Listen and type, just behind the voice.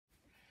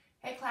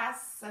Hey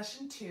class,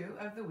 session 2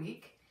 of the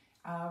week.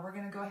 We're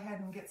going to go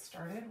ahead and get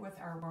started with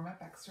our warm-up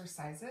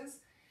exercises.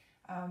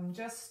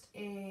 Just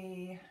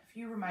a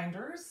few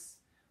reminders.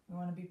 We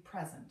want to be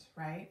present,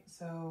 right?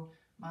 So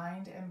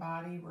mind and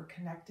body, we're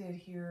connected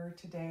here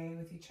today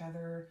with each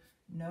other.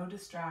 No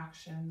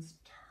distractions.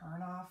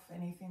 Turn off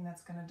anything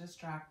that's going to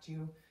distract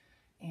you,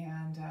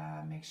 and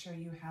make sure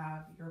you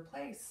have your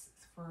place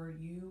for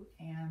you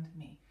and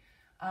me.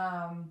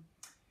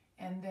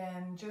 And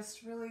then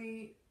just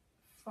really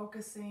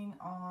focusing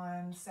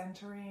on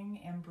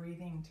centering and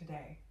breathing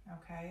today,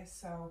 okay?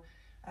 So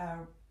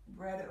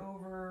read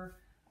over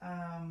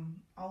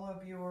all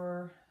of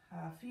your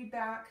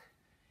feedback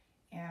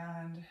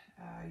and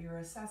your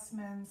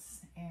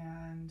assessments,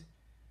 and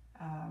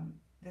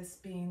this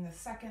being the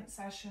second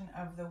session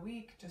of the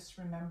week, just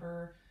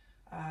remember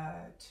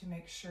to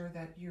make sure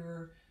that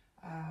you're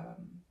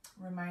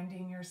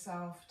reminding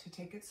yourself to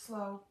take it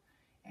slow,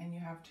 and you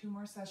have 2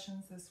 more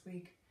sessions this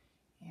week,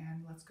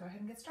 and let's go ahead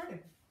and get started.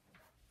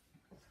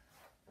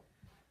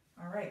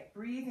 All right,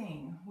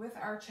 breathing with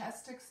our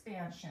chest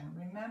expansion.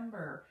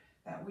 Remember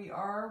that we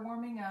are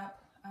warming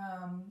up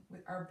with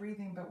our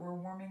breathing, but we're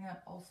warming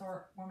up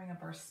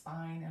our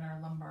spine and our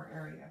lumbar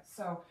area.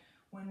 So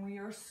when we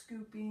are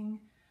scooping,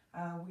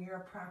 we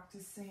are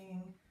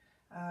practicing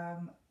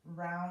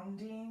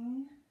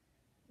rounding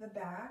the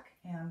back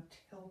and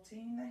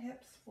tilting the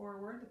hips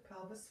forward, the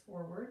pelvis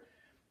forward,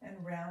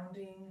 and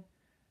rounding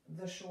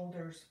the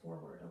shoulders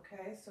forward,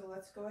 okay? So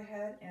let's go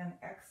ahead and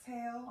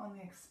exhale on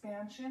the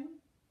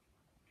expansion.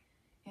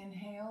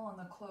 Inhale on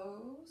the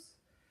close.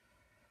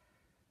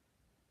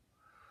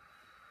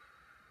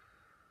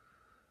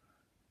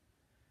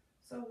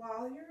 So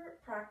while you're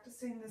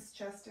practicing this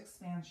chest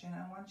expansion,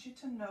 I want you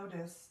to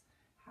notice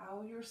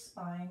how your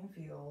spine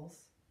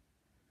feels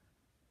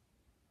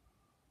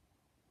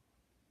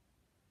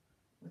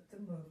with the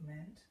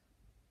movement.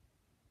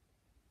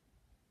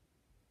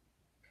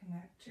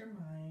 Connect your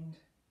mind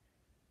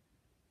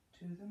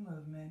to the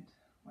movement.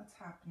 What's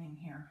happening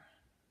here,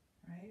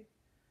 right?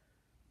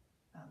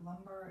 That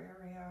lumbar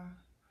area.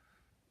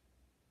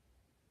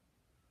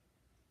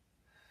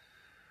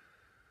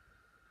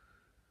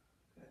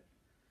 Good.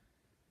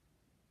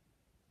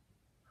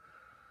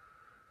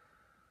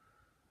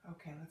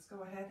 Okay, let's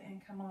go ahead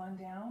and come on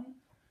down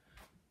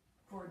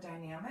for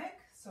dynamic.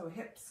 So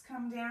hips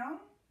come down,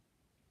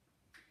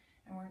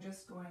 and we're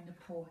just going to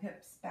pull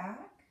hips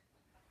back.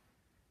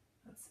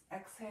 Let's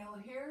exhale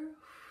here.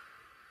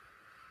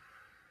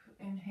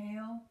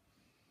 Inhale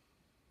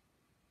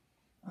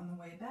on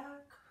the way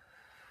back.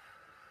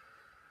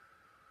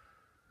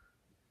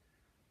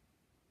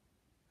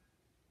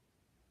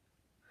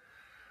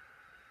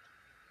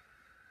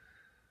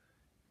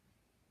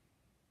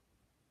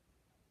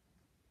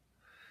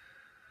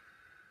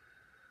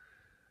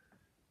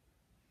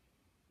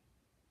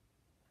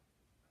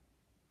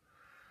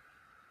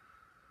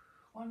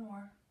 One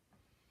more.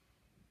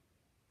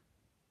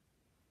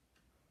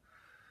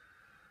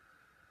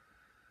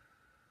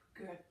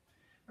 Good.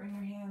 Bring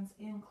your hands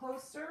in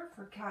closer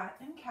for cat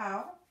and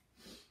cow.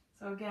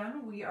 So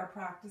again, we are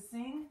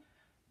practicing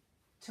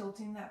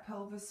tilting that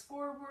pelvis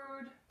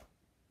forward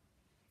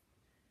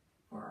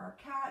for our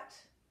cat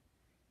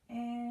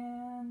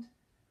and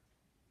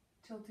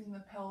tilting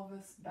the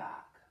pelvis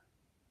back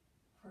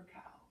for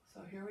cow. So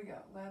here we go.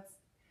 Let's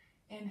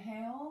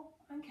inhale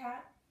on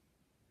cat.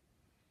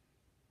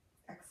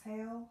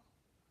 Exhale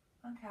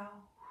on cow.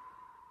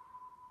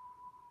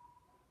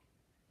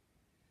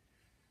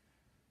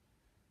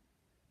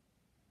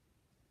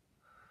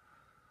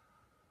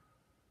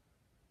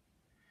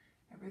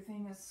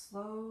 Everything is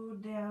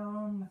slowed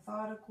down,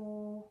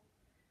 methodical,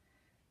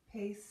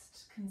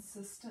 paced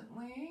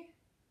consistently,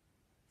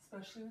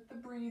 especially with the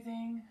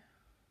breathing.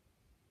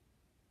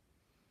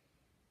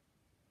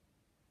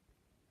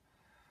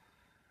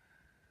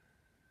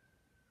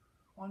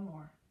 One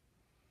more.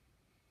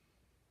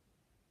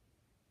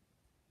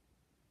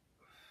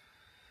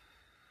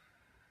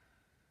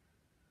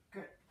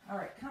 Good. All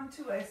right, come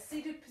to a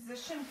seated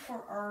position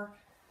for our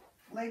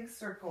leg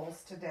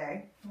circles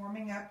today,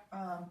 warming up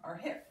our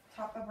hip,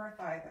 top of our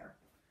thigh there.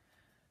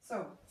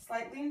 So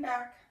slight lean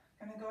back,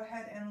 gonna go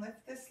ahead and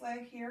lift this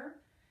leg here,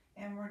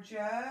 and we're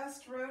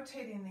just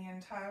rotating the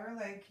entire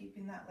leg,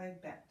 keeping that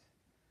leg bent.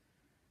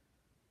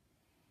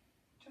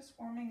 Just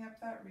warming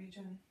up that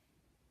region.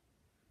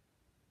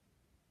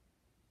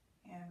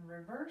 And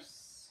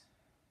reverse.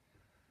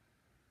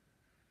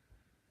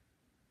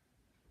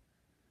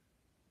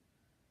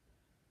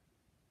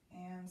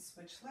 And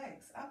switch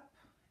legs, up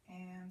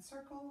and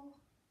circle.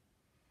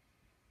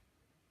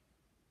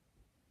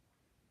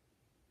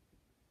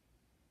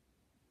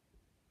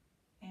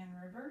 And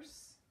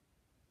reverse.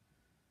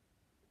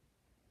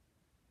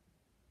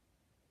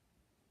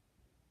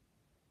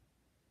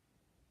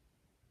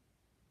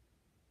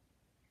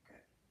 Good.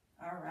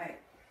 All right.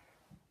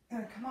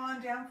 Gonna come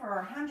on down for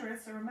our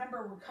 100. So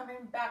remember, we're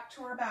coming back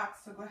to our back.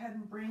 So go ahead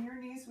and bring your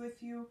knees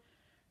with you.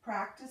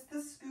 Practice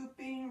the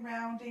scooping,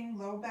 rounding,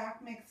 low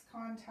back makes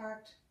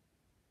contact,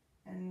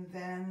 and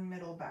then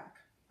middle back,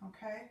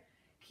 okay?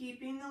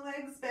 Keeping the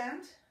legs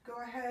bent,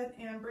 go ahead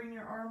and bring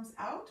your arms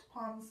out,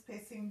 palms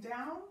facing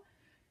down,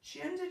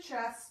 chin to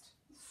chest,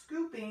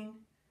 scooping,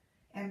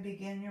 and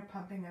begin your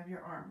pumping of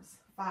your arms.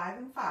 5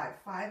 and 5.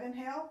 5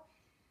 inhale,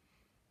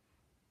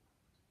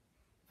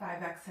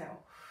 5 exhale.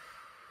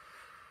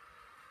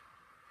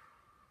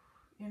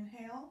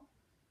 Inhale,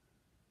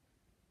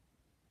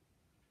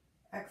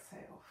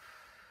 exhale.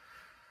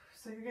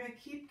 So you're going to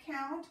keep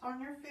count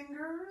on your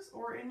fingers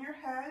or in your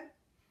head.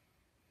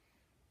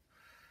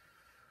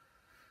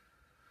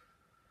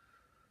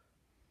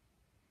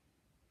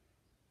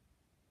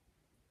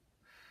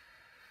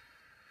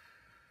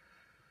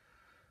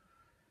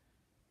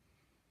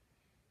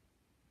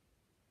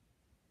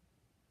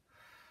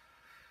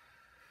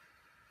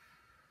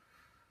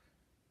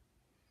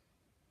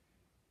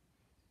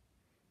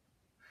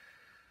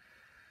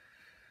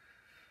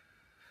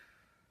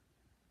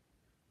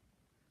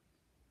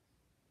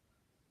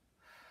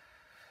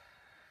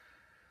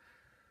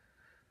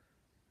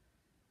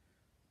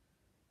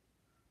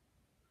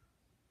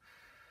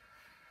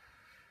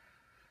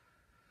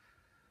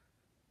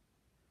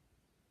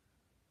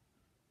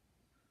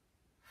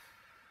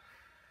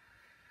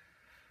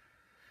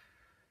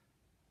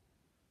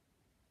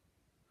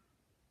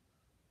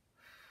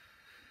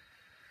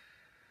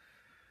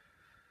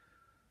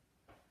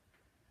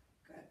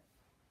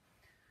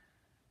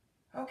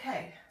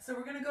 Okay, so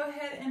we're going to go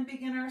ahead and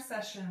begin our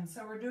session.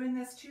 So we're doing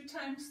this 2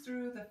 times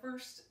through. The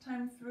first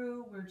time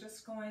through, we're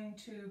just going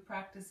to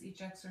practice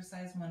each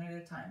exercise one at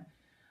a time.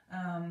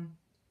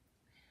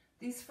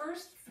 These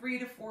first 3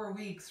 to 4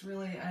 weeks,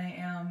 really, I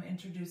am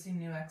introducing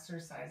new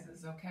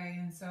exercises, okay?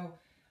 And so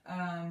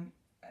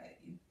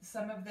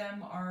some of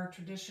them are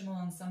traditional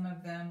and some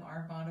of them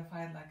are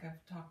modified, like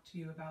I've talked to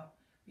you about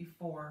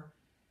before.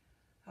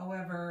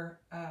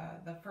 However,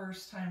 the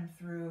first time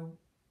through,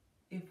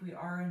 if I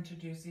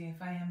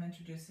am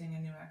introducing a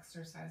new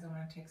exercise, I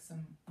want to take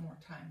some more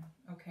time,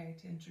 okay,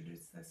 to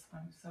introduce this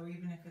one. So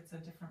even if it's a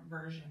different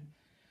version.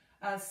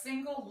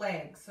 Single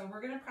leg. So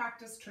we're going to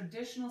practice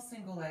traditional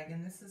single leg,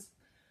 and this is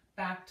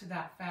back to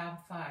that Fab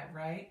 5,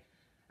 right?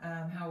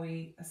 How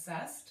we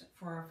assessed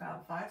for our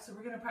Fab 5. So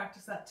we're going to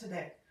practice that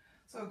today.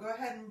 So go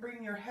ahead and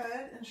bring your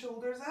head and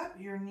shoulders up,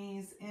 your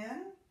knees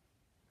in.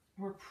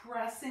 We're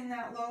pressing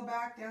that low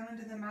back down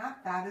into the mat.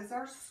 That is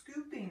our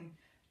scooping.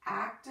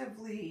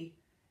 Actively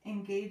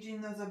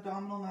engaging those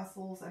abdominal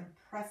muscles and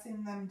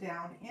pressing them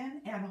down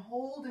in and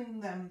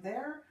holding them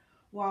there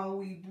while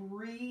we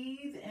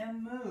breathe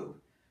and move.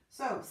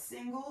 So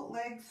single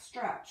leg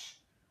stretch.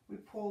 We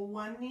pull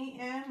one knee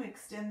in, we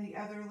extend the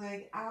other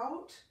leg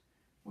out.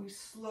 We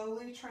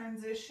slowly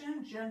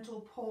transition,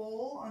 gentle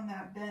pull on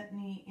that bent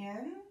knee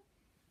in.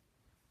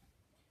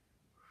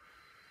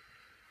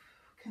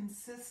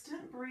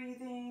 Consistent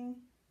breathing.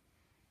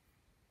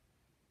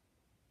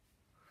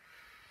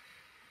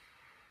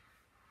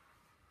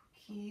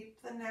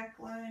 Keep the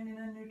neckline in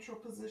a neutral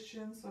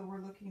position, so we're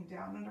looking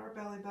down at our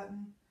belly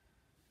button.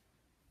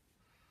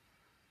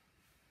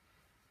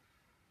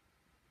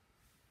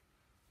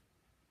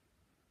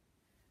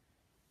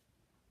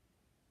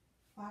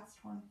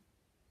 Last one.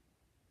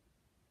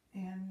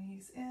 And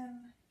knees in,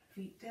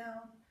 feet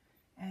down,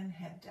 and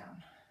head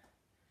down.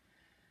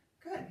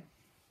 Good.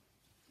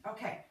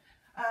 Okay.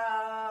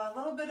 A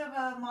little bit of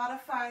a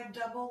modified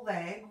double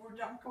leg. We're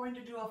not going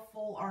to do a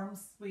full arm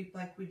sweep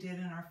like we did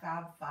in our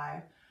Fab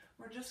 5.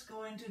 We're just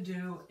going to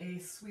do a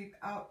sweep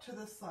out to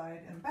the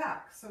side and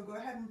back. So go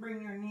ahead and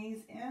bring your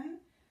knees in,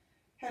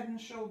 head and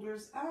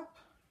shoulders up.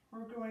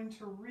 We're going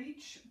to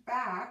reach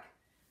back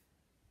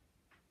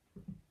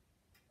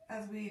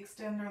as we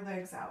extend our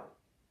legs out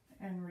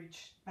and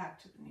reach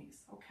back to the knees,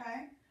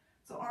 okay?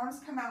 So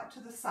arms come out to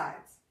the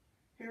sides.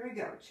 Here we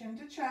go, chin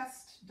to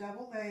chest,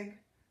 double leg,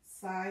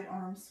 side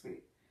arm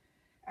sweep.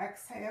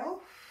 Exhale,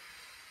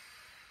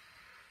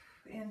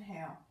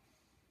 inhale,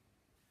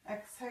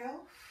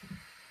 exhale,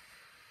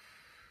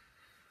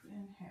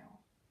 inhale.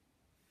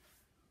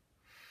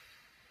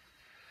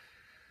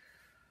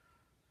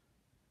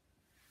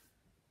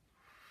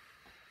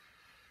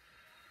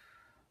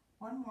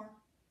 One more.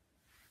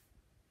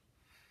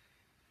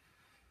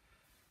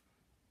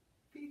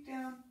 Feet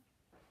down,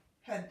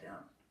 head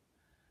down.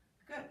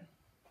 Good.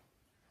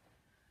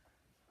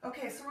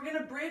 Okay, so we're going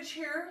to bridge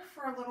here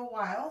for a little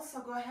while.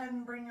 So go ahead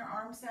and bring your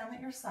arms down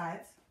at your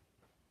sides.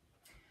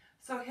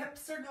 So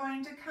hips are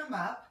going to come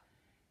up,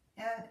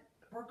 and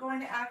we're going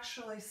to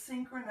actually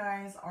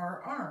synchronize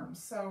our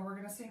arms. So we're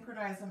going to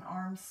synchronize an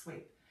arm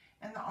sweep.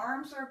 And the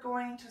arms are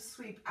going to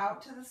sweep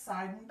out to the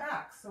side and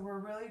back. So we're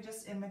really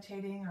just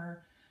imitating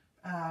or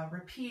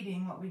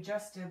repeating what we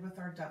just did with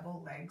our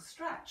double leg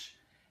stretch,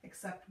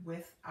 except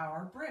with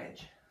our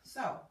bridge.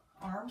 So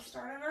arms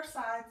start at our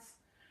sides.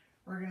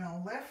 We're going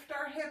to lift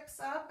our hips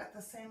up at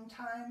the same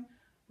time.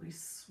 We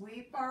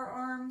sweep our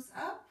arms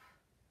up,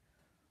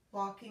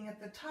 locking at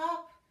the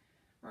top.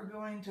 We're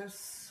going to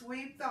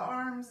sweep the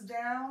arms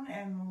down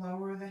and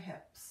lower the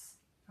hips,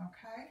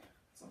 okay?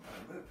 So I'm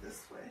going to move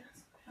this way.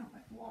 I have my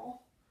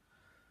wall.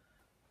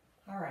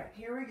 All right,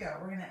 here we go.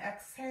 We're going to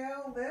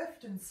exhale,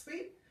 lift, and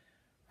sweep.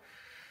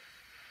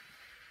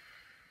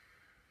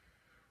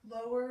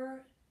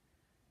 lower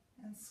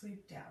and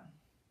sweep down.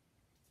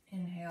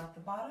 Inhale at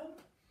the bottom,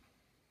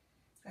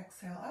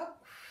 exhale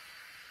up.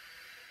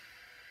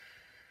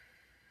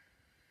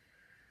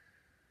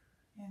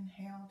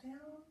 Inhale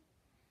down,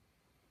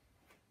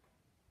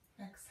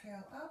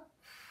 exhale up,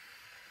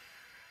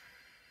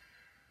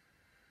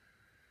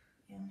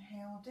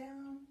 inhale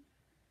down,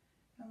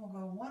 and we'll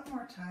go one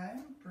more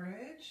time,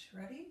 bridge,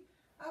 ready,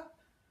 up,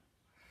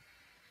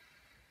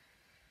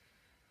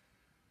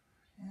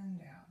 and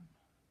down.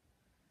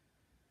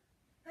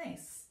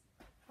 Nice.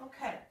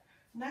 Okay,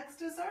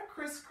 next is our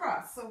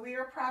crisscross. So we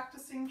are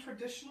practicing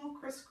traditional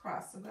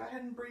crisscross. So go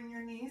ahead and bring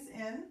your knees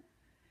in,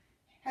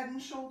 head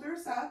and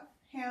shoulders up,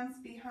 hands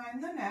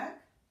behind the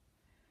neck,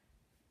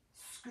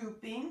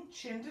 scooping,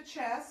 chin to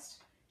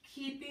chest,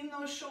 keeping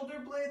those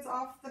shoulder blades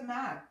off the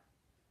mat.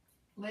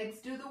 Legs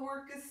do the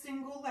work as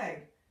single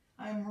leg.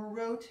 I'm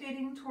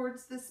rotating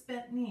towards this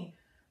bent knee.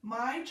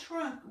 My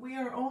trunk, we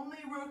are only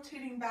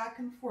rotating back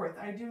and forth.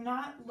 I do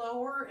not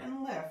lower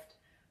and lift.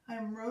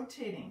 I'm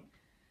rotating,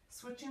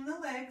 switching the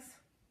legs,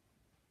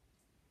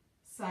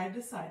 side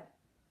to side.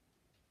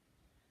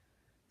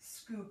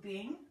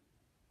 Scooping,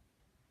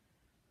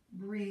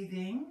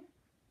 breathing.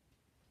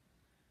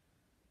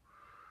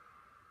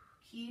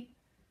 Keep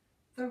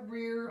the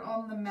rear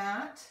on the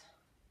mat.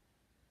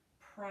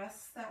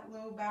 Press that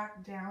low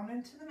back down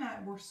into the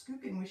mat. We're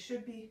scooping. We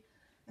should be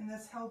in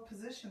this held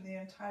position the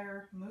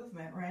entire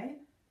movement, right?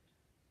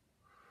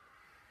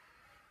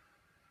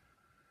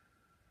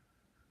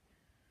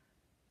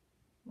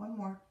 One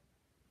more.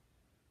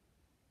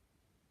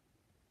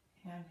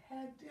 And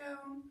head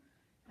down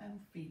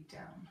and feet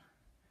down.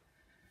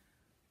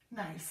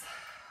 Nice.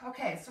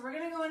 Okay, so we're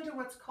going to go into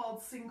what's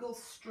called single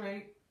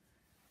straight.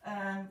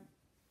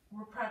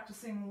 We're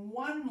practicing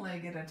one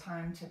leg at a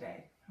time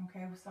today.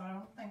 Okay, so I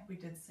don't think we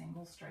did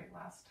single straight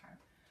last time.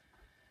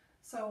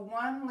 So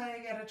one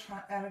leg at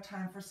a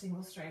time for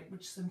single straight,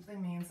 which simply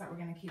means that we're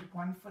going to keep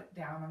one foot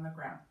down on the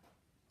ground.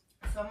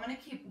 So I'm going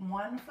to keep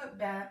one foot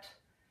bent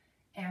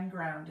and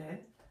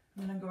grounded.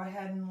 I'm going to go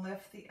ahead and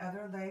lift the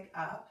other leg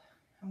up.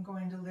 I'm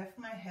going to lift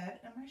my head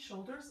and my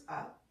shoulders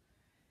up.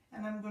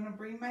 And I'm going to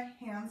bring my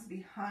hands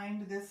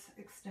behind this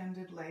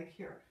extended leg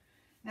here.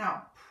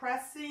 Now,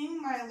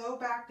 pressing my low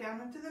back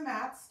down into the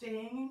mat,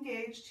 staying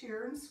engaged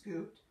here and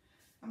scooped.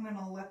 I'm going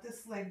to let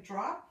this leg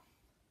drop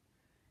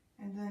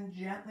and then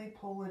gently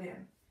pull it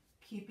in.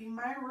 Keeping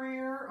my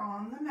rear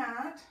on the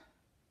mat,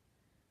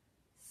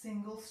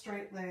 single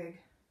straight leg,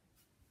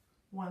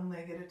 one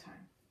leg at a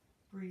time.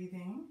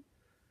 Breathing.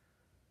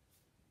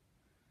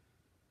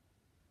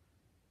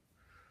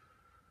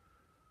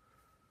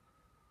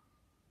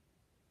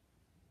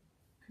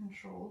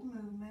 Controlled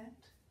movement.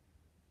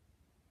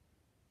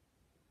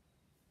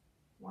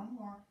 One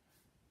more.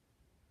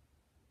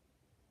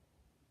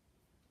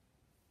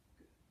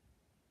 Good.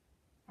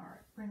 All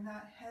right, bring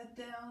that head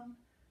down,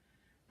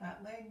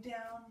 that leg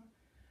down,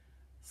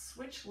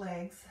 switch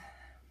legs.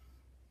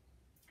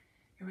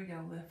 Here we go,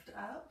 lift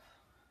up,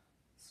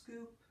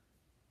 scoop,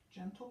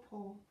 gentle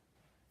pull,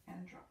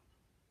 and drop.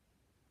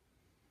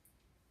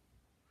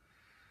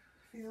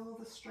 Feel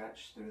the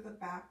stretch through the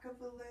back of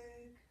the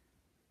leg.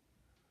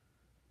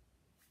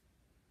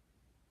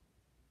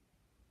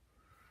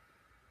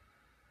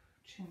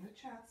 Chin to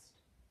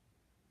chest.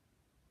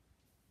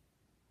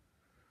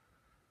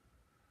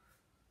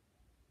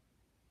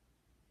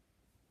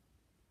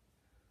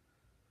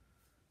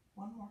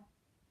 One more.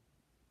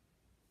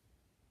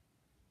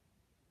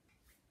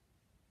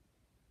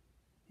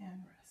 And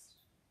rest.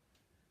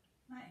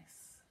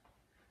 Nice.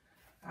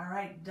 All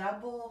right,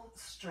 double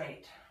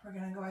straight. We're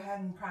going to go ahead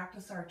and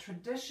practice our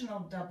traditional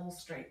double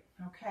straight,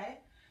 okay?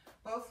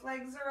 Both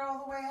legs are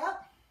all the way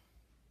up.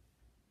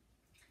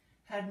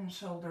 Head and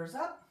shoulders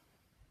up.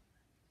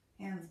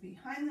 Hands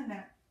behind the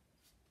neck.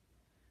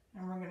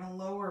 And we're going to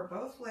lower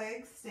both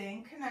legs,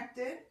 staying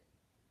connected.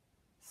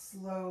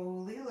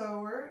 Slowly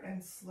lower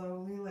and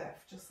slowly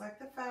lift, just like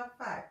the Fab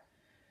Five.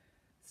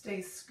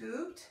 Stay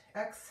scooped.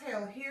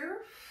 Exhale here.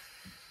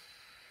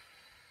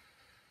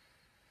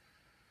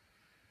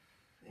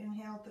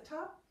 Inhale at the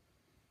top.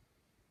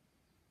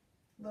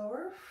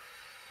 Lower.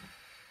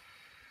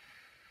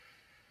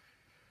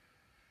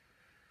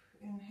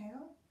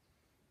 Inhale.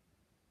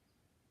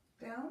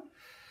 Down.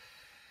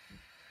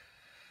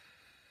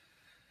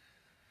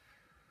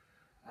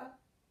 Up.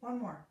 One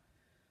more.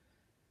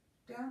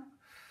 Down.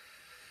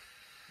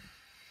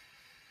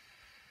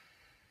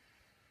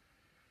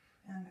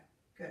 And up.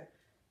 Good.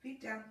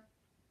 Feet down.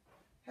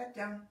 Head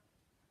down.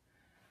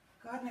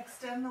 Go ahead and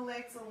extend the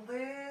legs a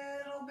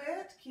little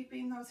bit,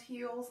 keeping those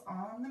heels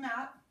on the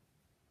mat.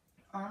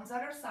 Arms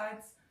at our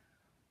sides.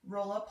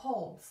 Roll up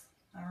holds.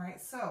 All right,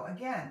 so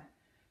again,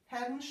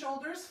 head and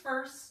shoulders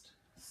first.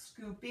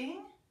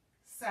 Scooping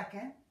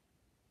second.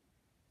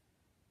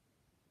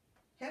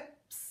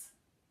 Hips,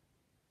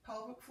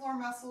 pelvic floor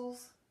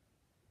muscles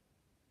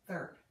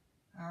third.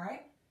 All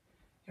right,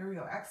 here we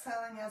go.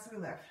 Exhaling as we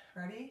lift.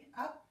 Ready?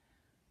 Up.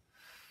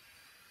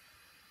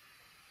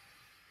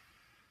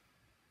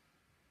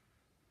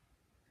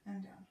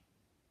 And down.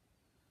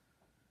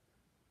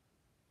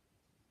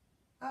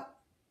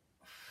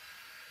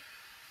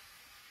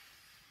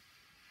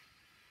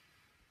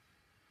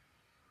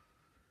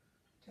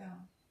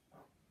 down,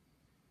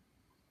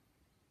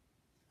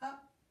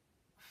 up,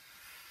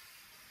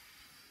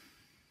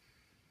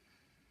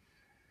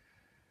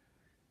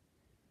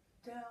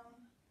 down.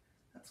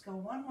 Let's go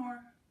one more.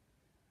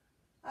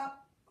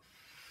 Up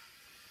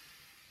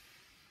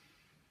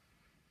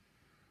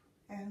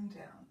and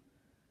down.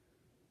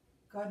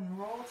 Go ahead and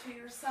roll to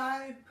your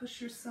side.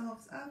 Push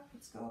yourselves up.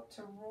 Let's go up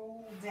to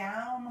roll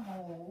down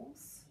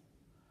holds.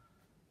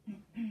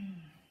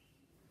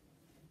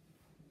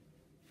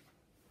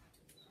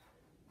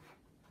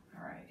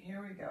 All right,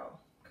 here we go.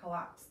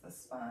 Collapse the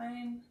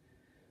spine.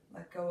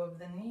 Let go of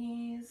the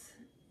knees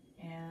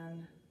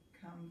and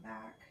come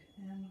back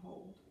and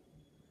hold.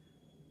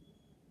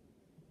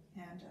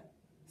 And up.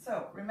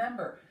 So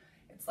remember,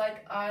 it's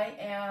like I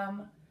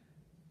am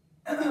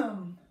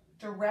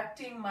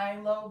directing my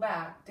low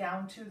back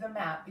down to the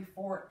mat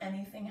before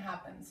anything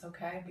happens,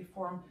 okay?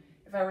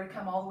 If I were to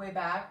come all the way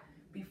back,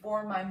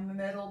 before my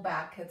middle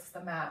back hits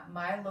the mat,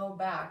 my low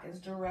back is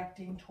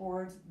directing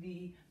towards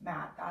the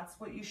mat. That's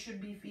what you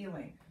should be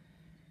feeling.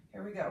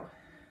 Here we go.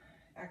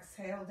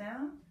 Exhale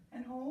down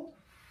and hold.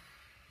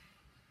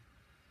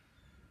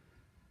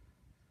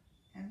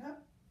 And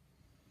up.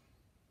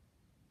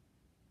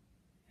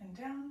 And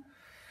down.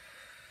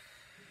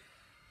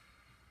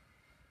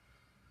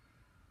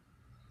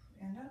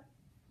 And up.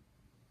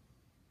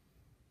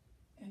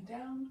 And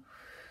down.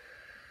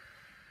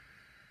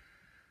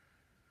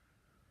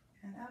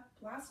 And up.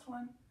 Last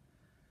one.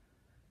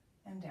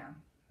 And down.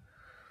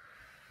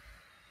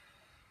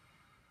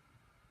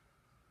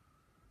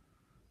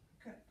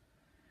 Good.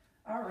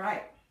 All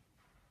right.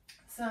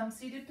 Some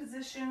seated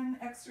position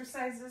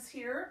exercises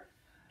here.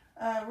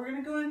 We're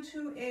going to go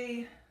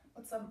into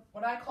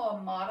what I call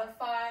a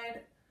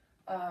modified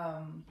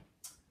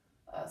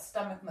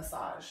stomach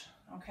massage.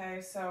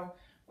 Okay, so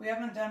we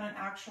haven't done an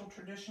actual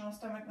traditional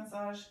stomach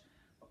massage,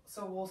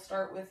 so we'll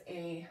start with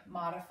a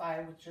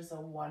modified, which is a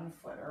 1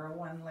 foot or a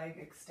 1 leg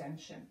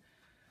extension.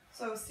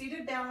 So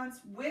seated balance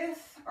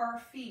with our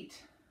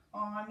feet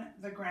on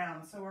the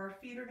ground. So our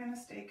feet are going to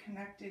stay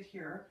connected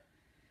here.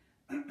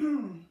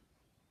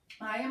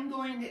 I am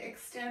going to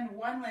extend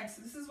one leg.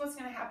 So this is what's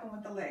going to happen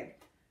with the leg.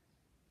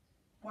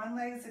 One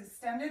leg is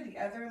extended, the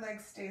other leg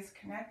stays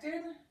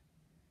connected.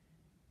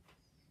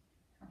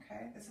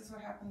 Okay, this is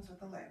what happens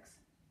with the legs.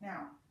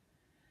 Now,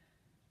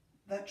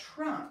 the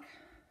trunk,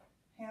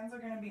 hands are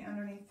going to be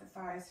underneath the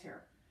thighs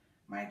here.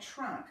 My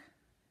trunk,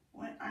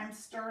 when I'm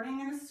starting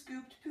in a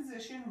scooped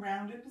position,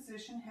 rounded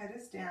position, head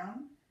is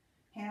down,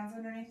 hands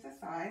underneath the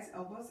thighs,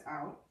 elbows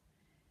out,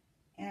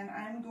 and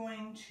I'm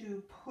going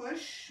to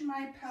push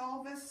my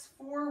pelvis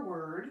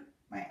forward,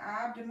 my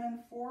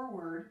abdomen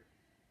forward,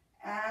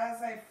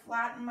 as I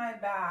flatten my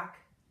back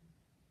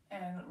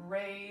and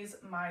raise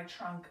my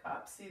trunk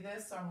up. See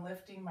this? So I'm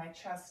lifting my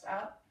chest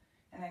up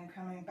and then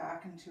coming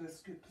back into a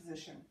scoop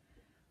position.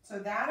 So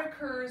that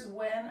occurs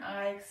when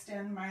I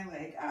extend my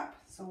leg up.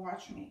 So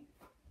watch me.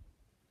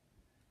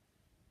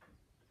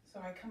 So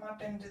I come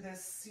up into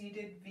this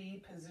seated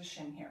V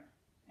position here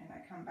and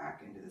I come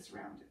back into this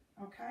rounded.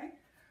 Okay?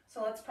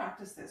 So let's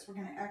practice this. We're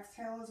going to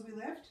exhale as we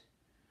lift.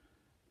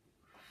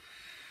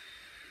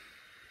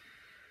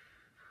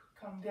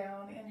 Come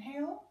down,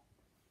 inhale.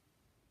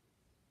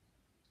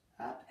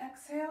 Up,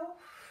 exhale.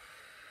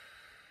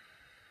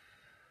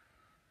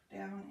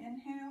 Down,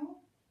 inhale.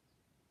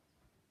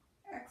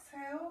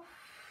 Exhale.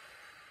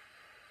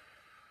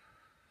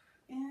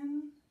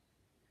 In.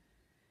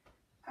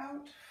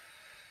 Out.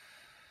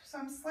 So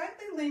I'm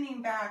slightly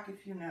leaning back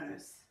if you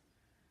notice.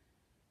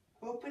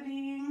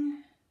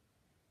 Opening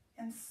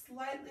and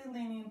slightly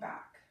leaning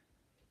back.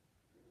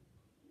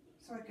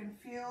 So I can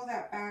feel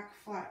that back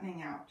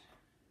flattening out.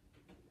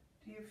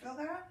 Do you feel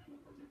that?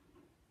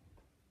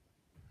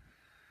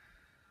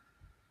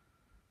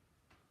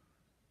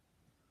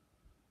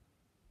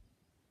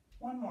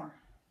 One more.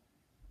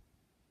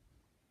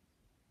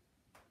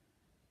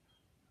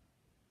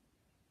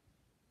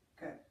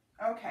 Good.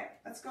 Okay,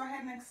 let's go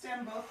ahead and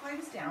extend both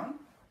legs down.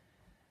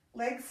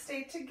 Legs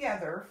stay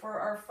together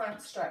for our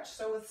front stretch.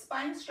 So with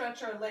spine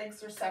stretch, our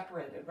legs are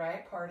separated,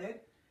 right?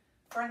 Parted.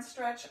 Front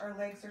stretch, our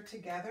legs are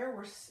together.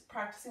 We're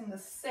practicing the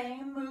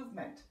same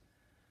movement.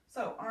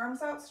 So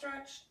arms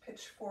outstretched,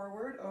 pitch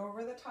forward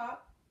over the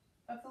top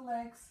of the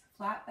legs,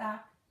 flat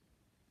back.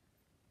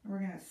 We're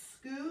going to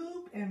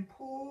scoop and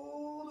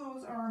pull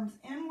those arms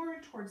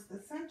inward towards the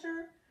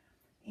center.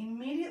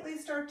 Immediately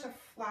start to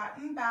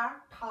flatten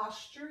back,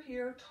 posture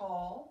here,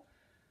 tall,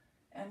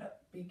 and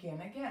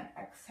begin again.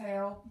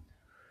 Exhale.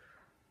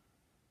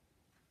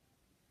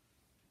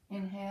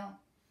 Inhale.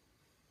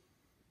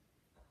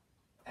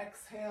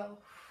 Exhale.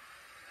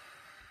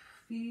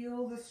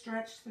 Feel the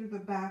stretch through the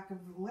back of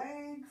the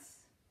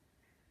legs,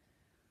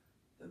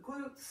 the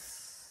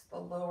glutes, the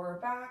lower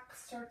back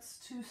starts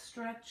to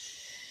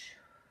stretch.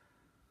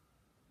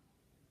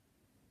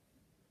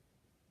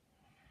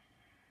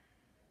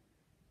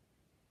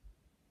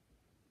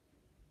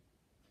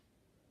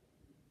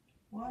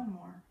 One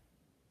more.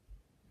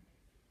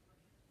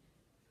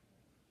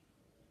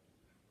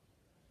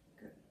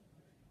 Good.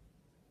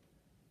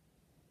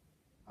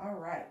 All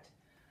right.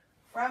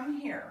 From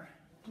here,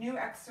 new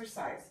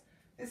exercise.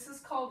 This is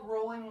called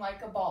rolling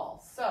like a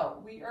ball.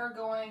 So we are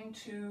going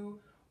to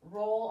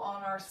roll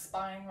on our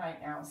spine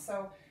right now.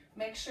 So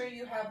make sure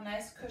you have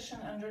nice cushion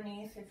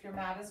underneath. If your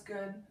mat is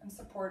good and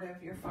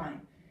supportive, you're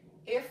fine.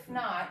 If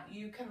not,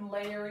 you can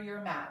layer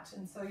your mat.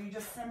 And so you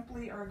just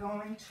simply are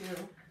going to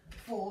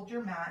fold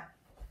your mat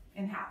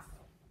in half,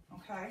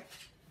 okay?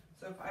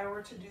 So if I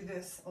were to do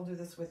this, I'll do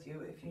this with you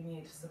if you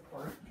need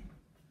support.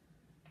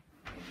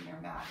 Maybe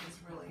your mat is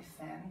really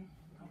thin,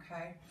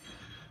 okay?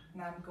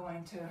 And I'm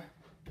going to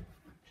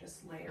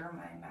just layer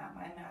my mat.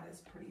 My mat is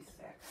pretty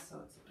thick, so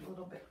it's a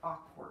little bit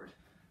awkward.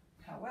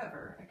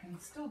 However, I can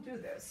still do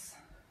this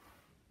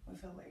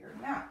with a layered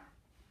mat.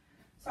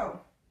 So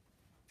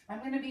I'm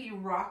going to be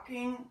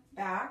rocking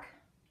back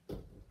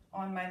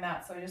on my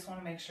mat, so I just want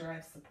to make sure I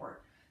have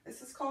support.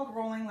 This is called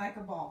rolling like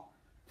a ball.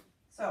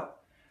 So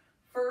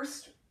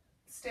first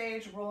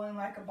stage, rolling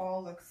like a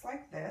ball, looks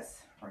like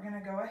this. We're going to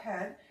go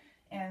ahead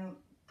and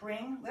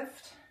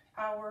lift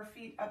our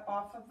feet up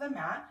off of the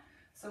mat.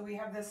 So we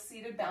have this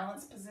seated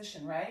balance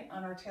position, right,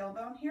 on our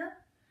tailbone here.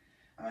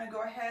 I'm going to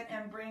go ahead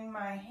and bring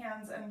my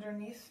hands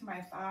underneath my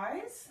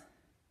thighs,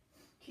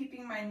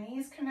 keeping my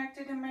knees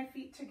connected and my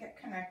feet to get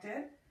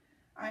connected.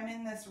 I'm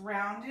in this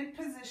rounded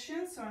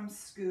position, so I'm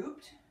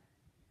scooped.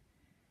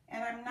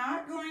 And I'm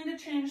not going to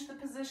change the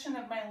position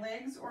of my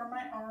legs or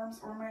my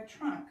arms or my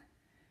trunk.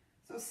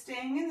 So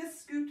staying in this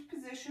scooped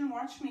position,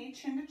 watch me,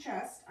 chin to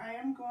chest, I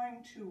am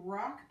going to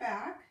rock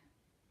back,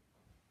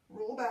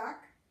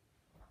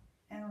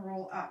 and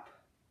roll up.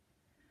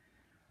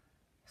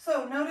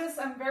 So notice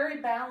I'm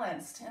very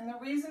balanced, and the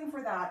reason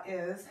for that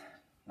is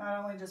not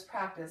only just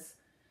practice,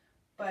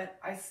 but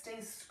I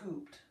stay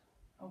scooped,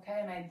 okay,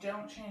 and I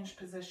don't change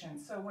position.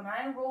 So when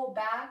I roll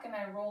back and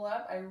I roll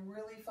up, I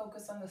really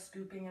focus on the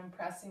scooping and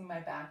pressing my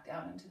back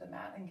down into the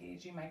mat,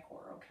 engaging my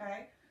core,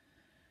 okay?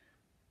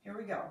 Here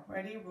we go.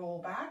 Ready?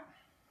 Roll back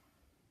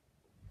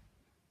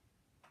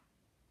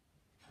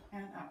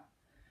and up.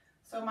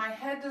 So my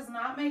head does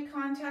not make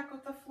contact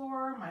with the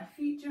floor. My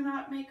feet do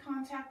not make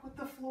contact with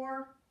the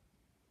floor.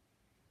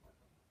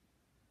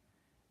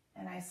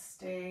 And I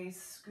stay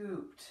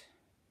scooped.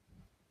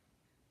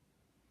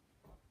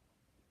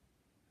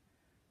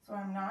 So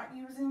I'm not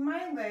using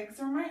my legs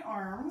or my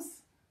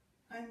arms.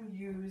 I'm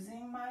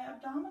using my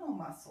abdominal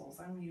muscles.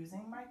 I'm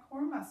using my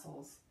core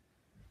muscles.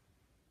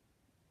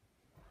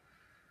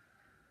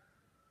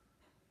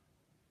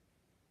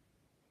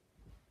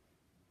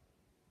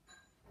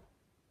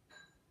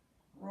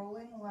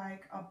 Rolling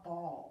like a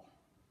ball.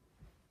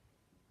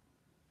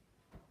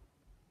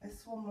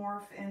 This will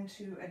morph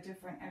into a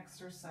different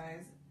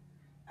exercise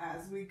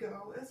as we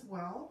go as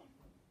well.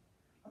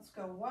 Let's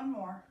go one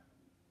more.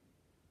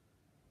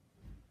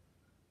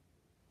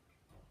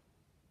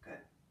 Good.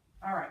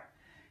 All right.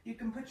 You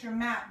can put your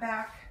mat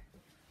back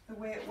the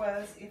way it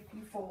was if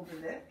you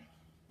folded it.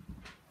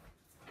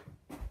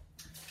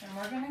 And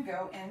we're going to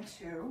go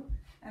into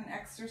an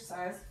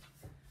exercise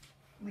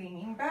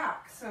leaning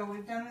back. So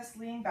we've done this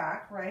lean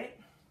back, right?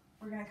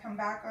 We're going to come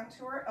back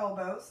onto our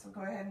elbows. So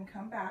go ahead and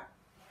come back.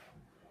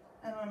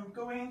 And I'm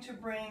going to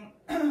bring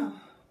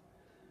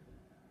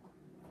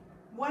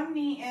one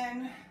knee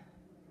in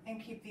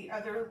and keep the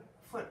other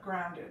foot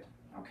grounded,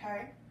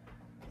 okay?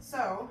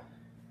 So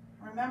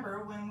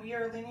remember, when we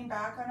are leaning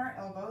back on our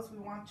elbows, we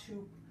want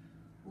to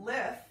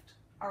lift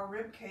our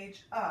rib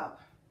cage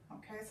up,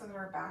 okay, so that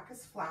our back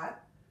is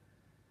flat.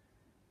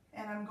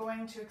 And I'm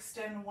going to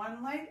extend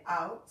one leg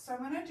out. So I'm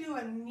going to do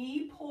a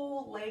knee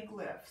pull leg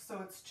lift.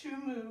 So it's two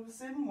moves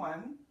in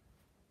one,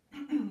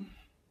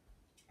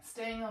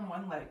 staying on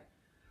one leg.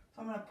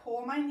 So I'm going to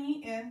pull my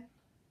knee in,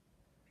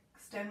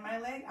 extend my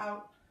leg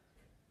out,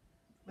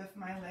 lift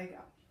my leg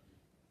up,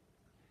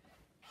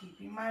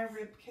 keeping my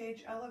rib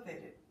cage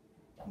elevated.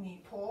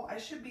 Knee pull. I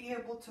should be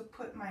able to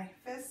put my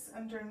fists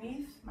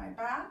underneath my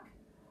back.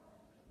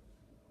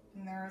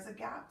 And there is a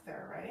gap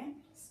there, right?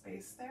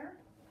 Space there.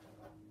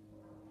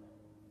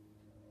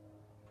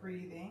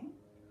 Breathing.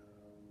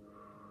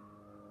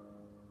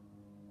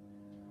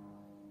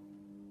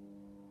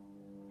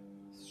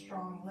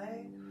 Strong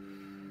leg.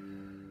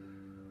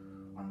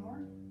 One more.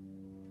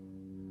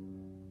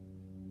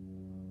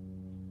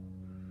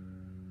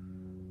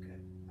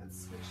 Good.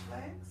 Let's switch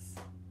legs.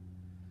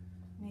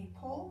 Knee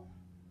pull.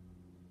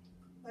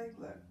 Leg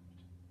lift.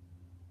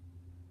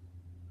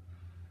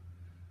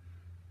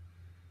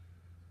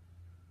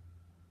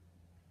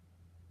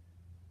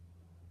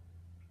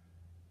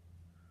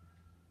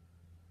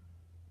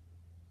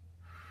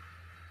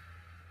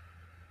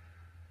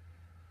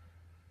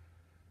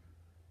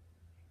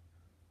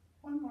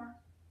 One more.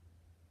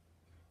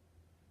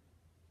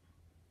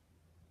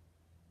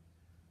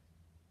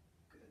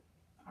 Good.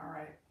 All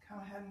right, come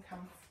ahead and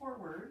come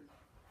forward.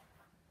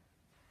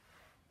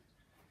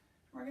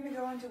 We're going to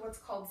go into what's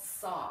called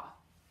saw.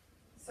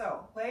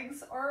 So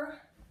legs are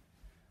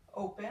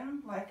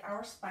open like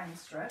our spine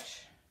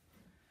stretch.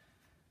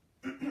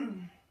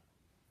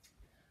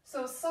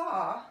 So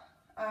saw,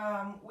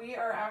 we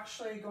are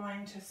actually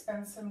going to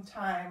spend some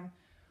time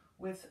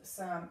with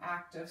some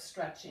active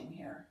stretching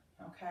here.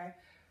 okay?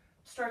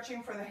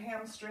 Stretching for the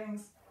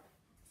hamstrings,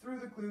 through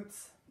the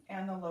glutes,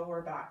 and the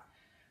lower back.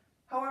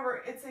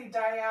 However, it's a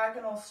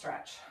diagonal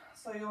stretch,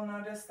 so you'll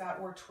notice that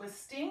we're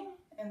twisting,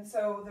 and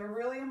so the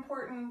really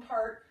important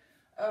part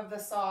of the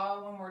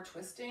saw when we're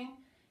twisting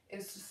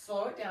is to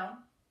slow it down.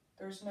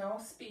 There's no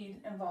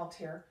speed involved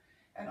here.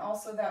 And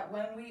also that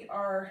when we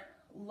are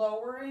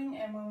lowering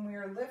and when we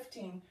are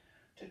lifting,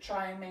 to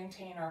try and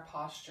maintain our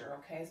posture,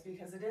 okay? It's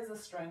because it is a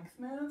strength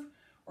move.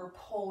 We're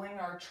pulling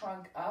our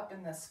trunk up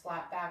in this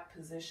flat back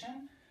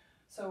position.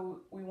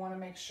 So we want to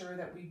make sure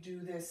that we do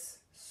this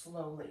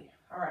slowly.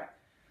 All right,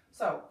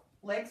 so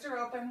legs are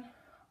open,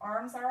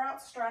 arms are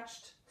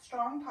outstretched,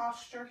 strong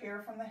posture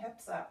here from the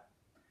hips up.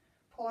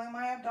 Pulling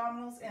my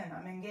abdominals in,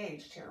 I'm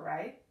engaged here,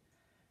 right?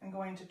 I'm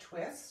going to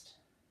twist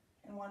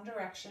in one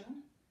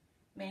direction,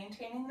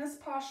 maintaining this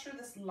posture,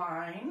 this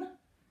line.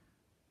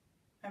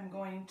 I'm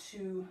going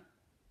to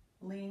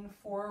lean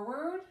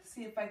forward,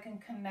 see if I can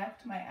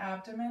connect my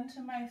abdomen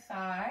to my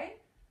thigh.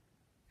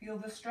 Feel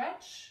the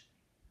stretch.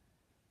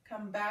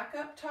 Come back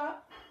up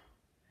top,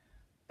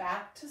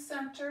 back to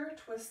center,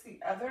 twist the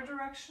other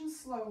direction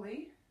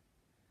slowly.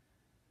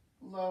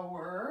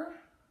 Lower,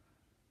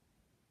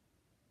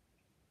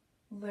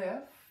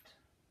 lift,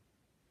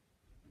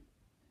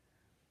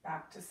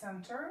 back to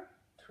center,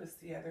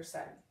 twist the other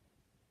side.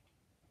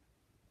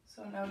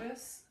 So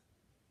notice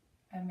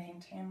I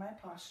maintain my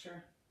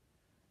posture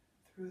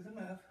through the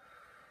move,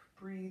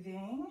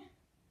 breathing.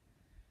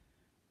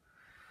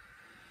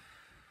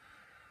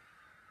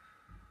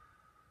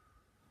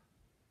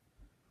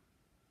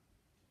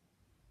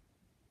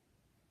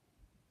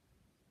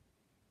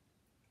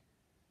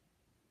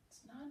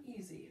 It's not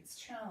easy, it's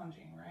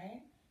challenging,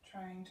 right?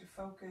 Trying to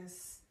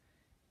focus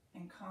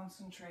and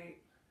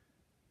concentrate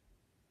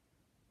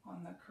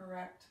on the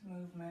correct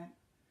movement,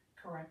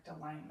 correct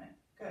alignment.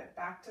 Good,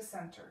 back to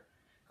center.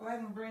 Go ahead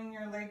and bring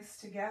your legs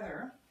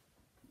together.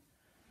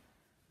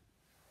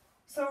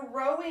 So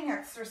rowing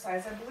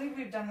exercise, I believe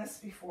we've done this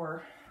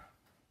before.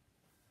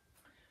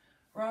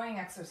 Rowing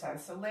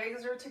exercise, so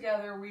legs are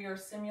together, we are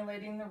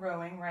simulating the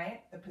rowing,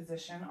 right? The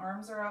position,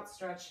 arms are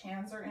outstretched,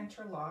 hands are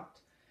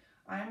interlocked.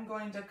 I'm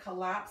going to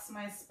collapse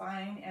my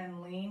spine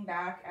and lean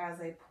back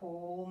as I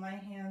pull my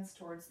hands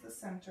towards the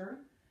center,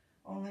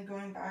 only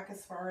going back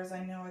as far as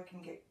I know I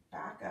can get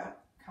back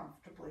up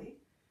comfortably.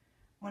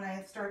 When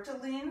I start to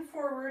lean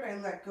forward, I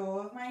let go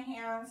of my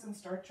hands and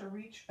start to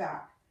reach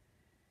back.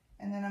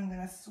 And then I'm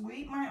going to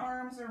sweep my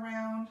arms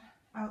around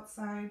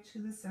outside to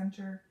the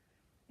center,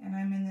 and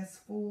I'm in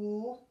this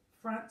full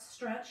front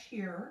stretch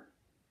here.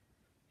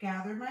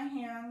 Gather my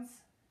hands,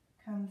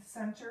 come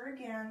center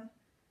again,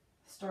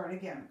 start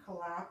again,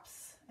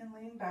 collapse and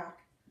lean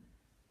back.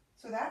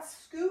 So that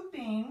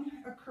scooping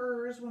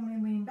occurs when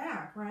we lean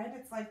back, right?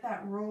 It's like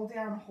that roll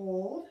down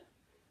hold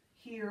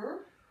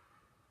here.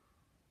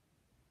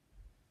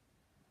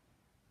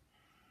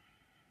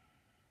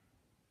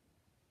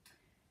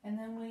 And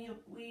then when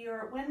we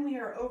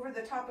are over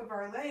the top of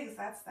our legs,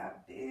 that's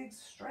that big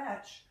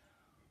stretch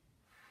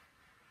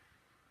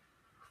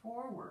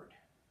forward.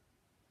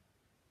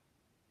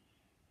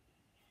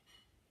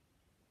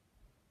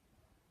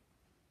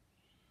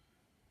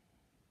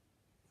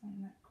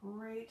 And that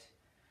great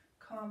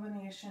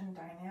combination,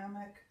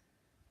 dynamic,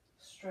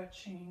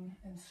 stretching,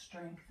 and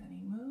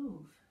strengthening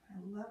move. I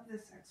love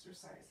this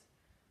exercise.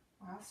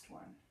 Last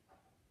one.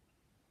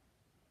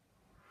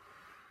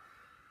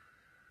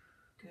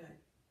 Good.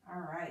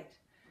 All right.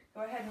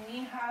 Go ahead and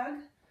knee hug.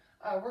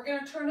 We're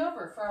going to turn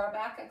over for our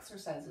back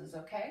exercises,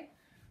 okay?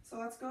 So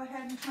let's go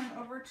ahead and turn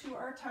over to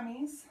our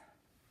tummies.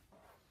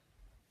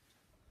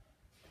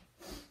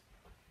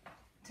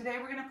 Today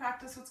we're going to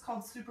practice what's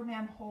called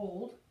Superman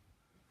hold.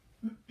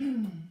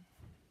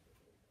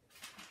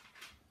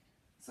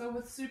 So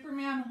with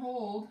Superman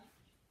hold,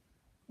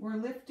 we're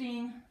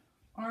lifting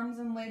arms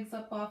and legs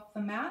up off the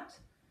mat,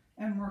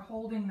 and we're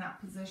holding that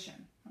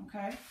position,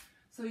 okay?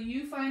 So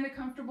you find a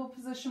comfortable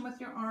position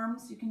with your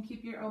arms. You can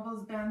keep your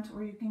elbows bent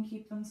or you can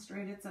keep them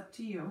straight. It's up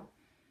to you.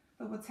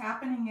 But what's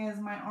happening is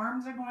my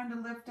arms are going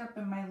to lift up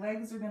and my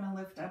legs are going to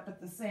lift up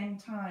at the same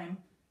time.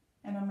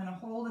 And I'm going to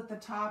hold at the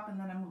top and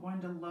then I'm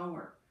going to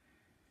lower.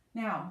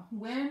 Now,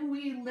 when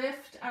we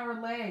lift our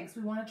legs,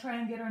 we want to try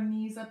and get our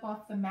knees up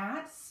off the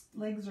mat.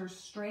 Legs are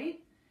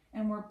straight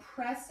and we're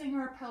pressing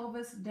our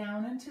pelvis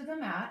down into the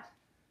mat,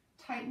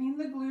 tightening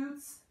the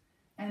glutes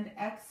and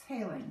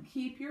exhaling.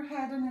 Keep your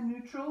head in a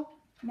neutral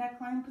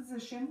neckline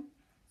position.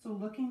 So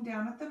looking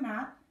down at the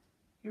mat.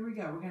 Here we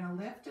go. We're going to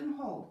lift and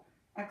hold.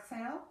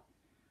 Exhale.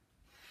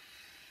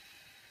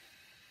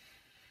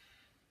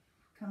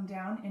 Come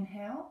down,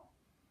 inhale.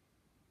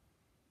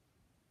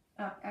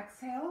 Up,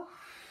 exhale.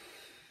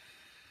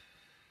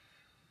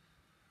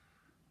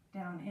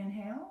 Down,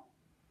 inhale.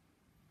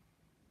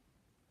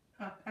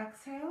 Up,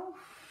 exhale.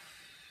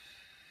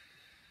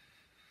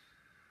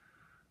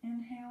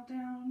 Inhale,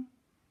 down.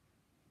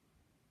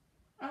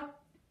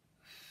 Up.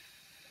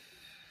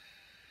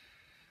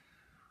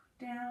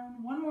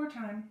 Down. One more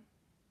time.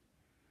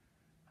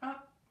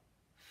 Up.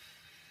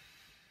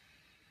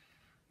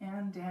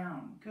 And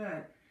down.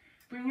 Good.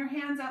 Bring your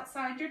hands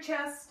outside your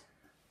chest.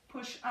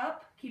 Push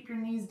up, keep your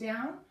knees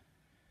down.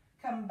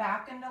 Come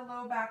back into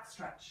low back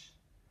stretch.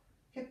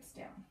 Hips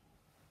down.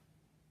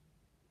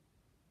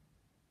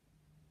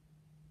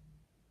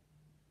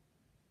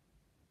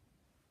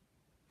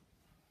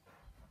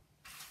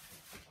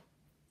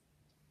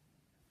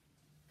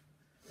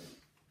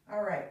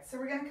 All right, so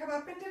we're going to come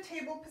up into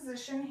table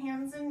position,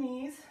 hands and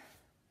knees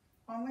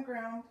on the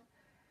ground.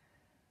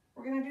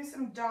 We're going to do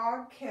some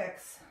dog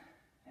kicks,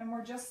 and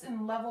we're just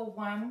in level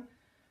 1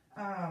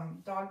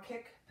 dog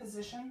kick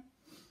position.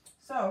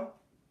 So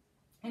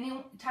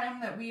any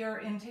time that we are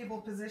in table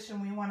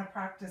position, we want to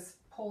practice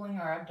pulling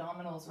our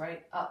abdominals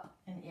right up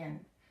and in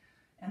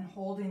and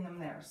holding them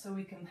there so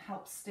we can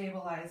help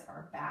stabilize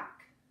our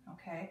back,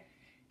 okay?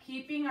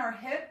 Keeping our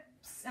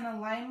hips in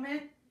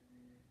alignment.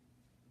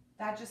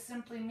 That just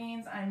simply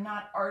means I'm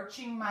not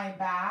arching my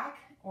back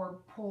or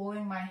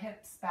pulling my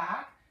hips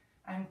back.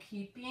 I'm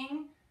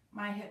keeping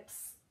my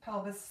hips,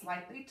 pelvis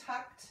slightly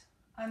tucked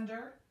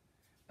under,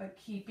 but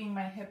keeping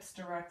my hips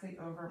directly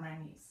over my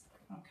knees,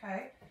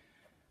 okay?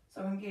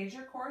 So engage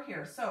your core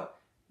here. So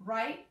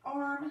right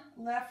arm,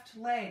 left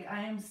leg.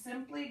 I am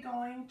simply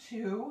going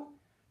to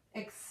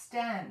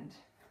extend.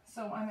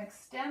 So I'm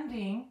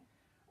extending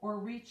or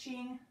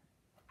reaching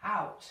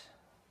out.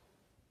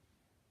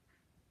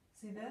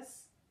 See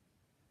this?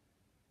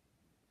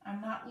 I'm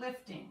not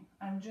lifting,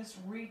 I'm just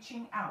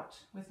reaching out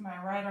with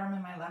my right arm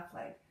and my left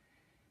leg.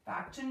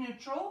 Back to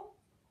neutral,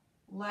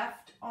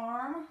 left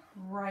arm,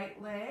 right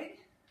leg.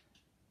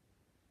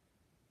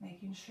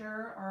 Making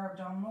sure our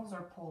abdominals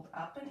are pulled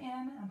up and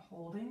in and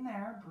holding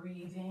there,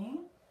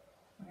 breathing.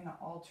 We're gonna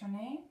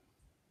alternate,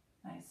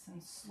 nice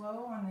and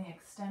slow on the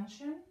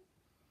extension.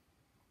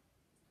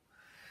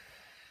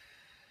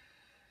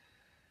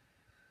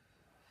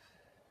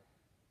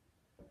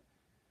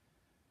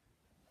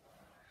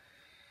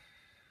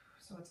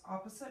 So it's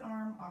opposite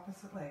arm,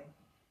 opposite leg.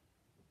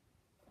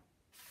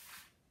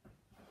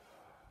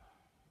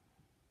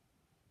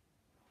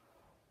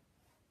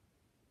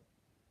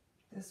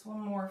 This will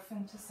morph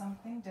into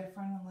something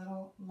different, a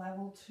little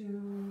level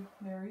 2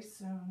 very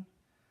soon.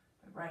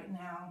 But right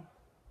now,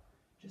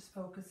 just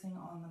focusing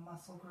on the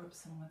muscle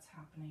groups and what's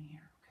happening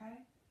here, okay?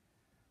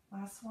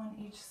 Last one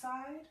each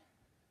side.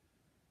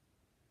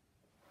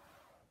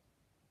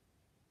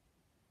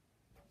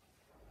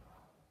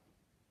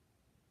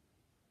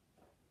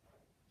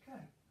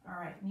 All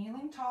right,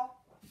 kneeling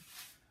tall,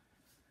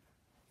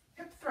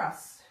 hip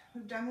thrust.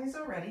 We've done these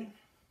already.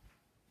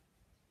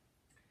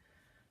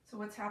 So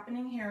what's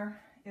happening here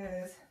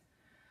is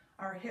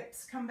our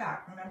hips come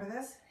back. Remember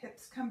this?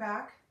 Hips come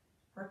back.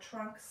 Our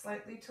trunk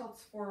slightly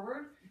tilts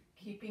forward,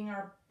 keeping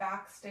our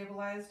back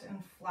stabilized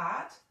and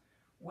flat.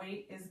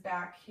 Weight is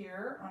back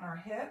here on our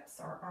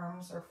hips. Our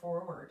arms are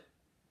forward.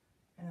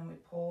 And then we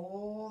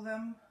pull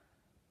them,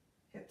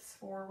 hips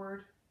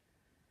forward,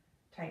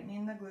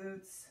 tightening the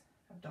glutes.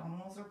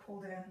 Abdominals are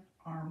pulled in,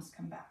 arms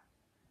come back.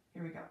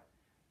 Here we go.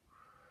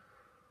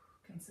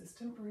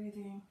 Consistent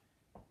breathing.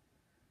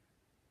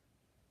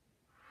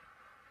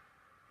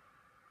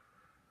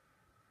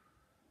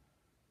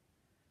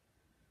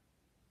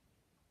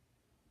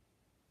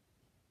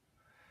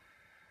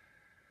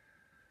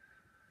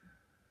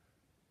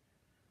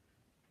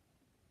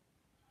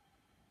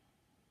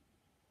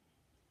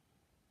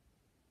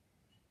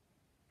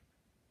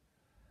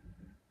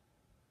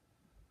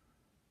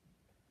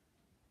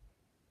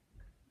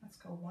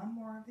 Let's go one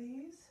more of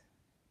these.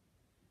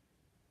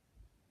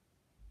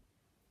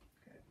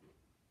 Good.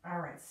 All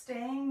right,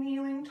 staying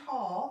kneeling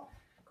tall.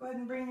 Go ahead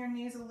and bring your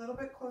knees a little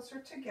bit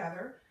closer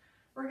together.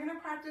 We're going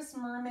to practice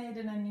mermaid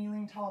in a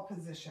kneeling tall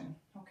position,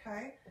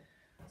 okay?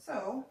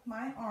 So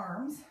my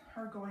arms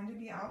are going to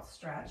be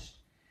outstretched,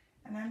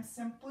 and I'm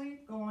simply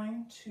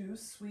going to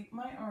sweep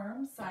my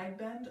arms, side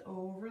bend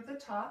over the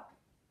top,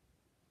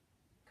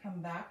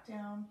 come back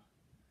down,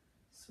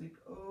 sweep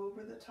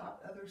over the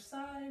top, other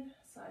side,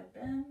 side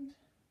bend.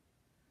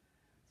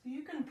 So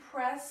you can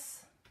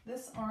press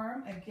this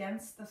arm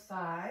against the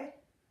thigh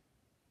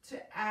to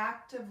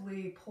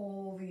actively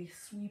pull the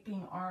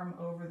sweeping arm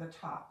over the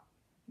top.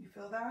 You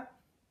feel that?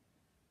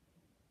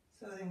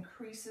 So it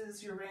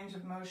increases your range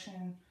of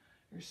motion,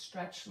 your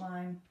stretch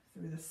line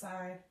through the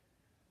side.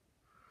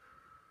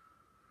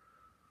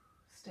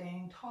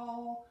 Staying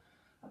tall,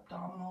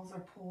 abdominals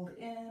are pulled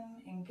in,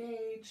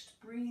 engaged,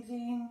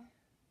 breathing.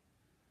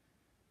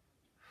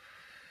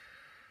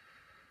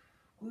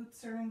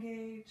 Glutes are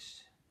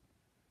engaged.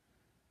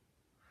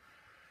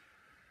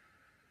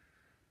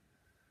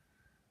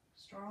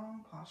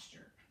 Strong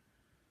posture.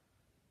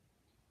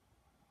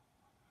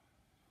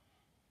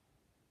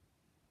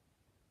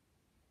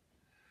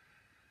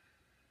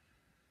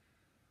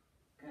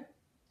 Good.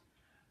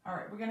 All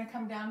right, we're going to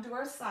come down to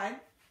our side.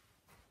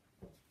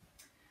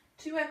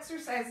 2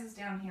 exercises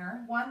down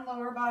here, one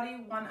lower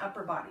body, one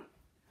upper body.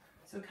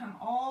 So come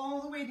all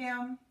the way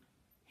down,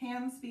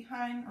 hands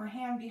behind, or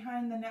hand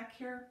behind the neck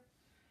here.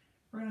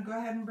 We're going to go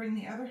ahead and bring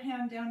the other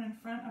hand down in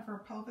front of our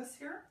pelvis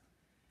here.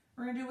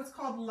 We're going to do what's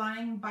called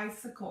lying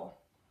bicycle.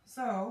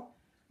 So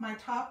my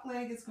top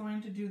leg is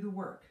going to do the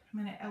work. I'm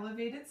going to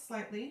elevate it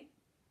slightly.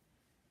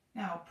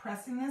 Now,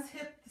 pressing this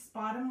hip, this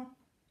bottom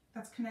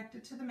that's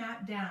connected to the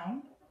mat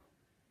down,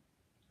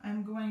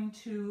 I'm going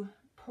to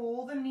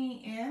pull the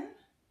knee in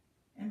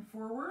and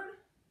forward,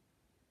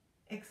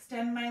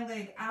 extend my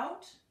leg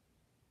out,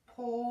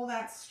 pull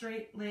that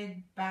straight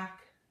leg back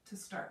to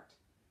start.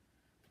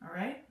 All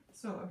right,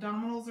 so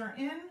abdominals are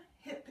in,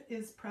 hip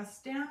is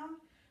pressed down,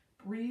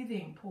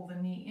 breathing, pull the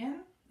knee in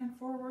and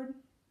forward,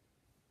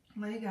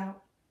 leg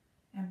out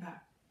and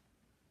back.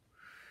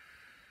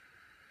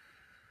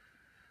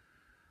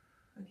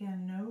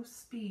 Again, no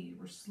speed,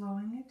 we're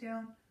slowing it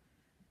down.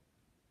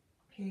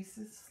 Pace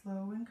is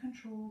slow and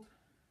controlled.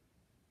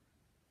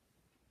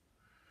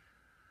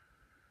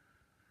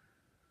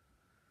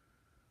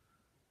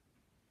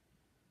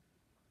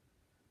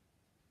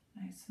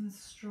 Nice and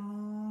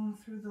strong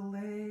through the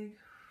leg.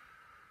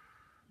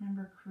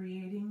 Remember,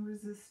 creating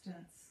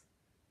resistance.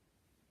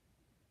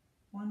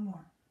 One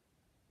more.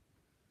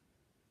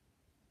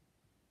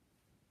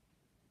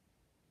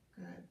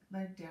 Good,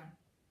 leg down.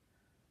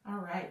 All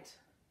right.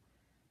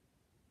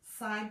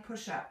 Side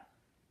push-up.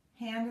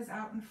 Hand is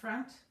out in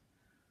front.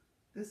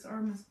 This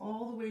arm is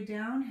all the way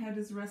down. Head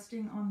is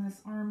resting on this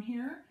arm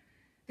here.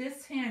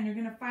 This hand, you're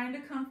going to find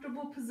a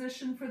comfortable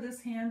position for this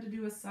hand to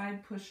do a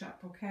side push-up,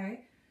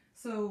 okay?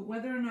 So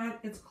whether or not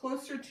it's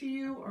closer to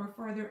you or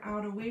farther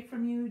out away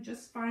from you,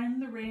 just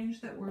find the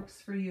range that works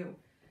for you.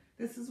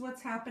 This is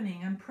what's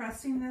happening. I'm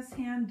pressing this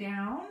hand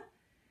down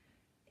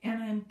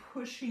and I'm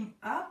pushing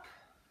up,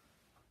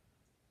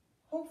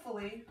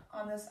 hopefully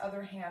on this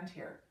other hand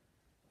here.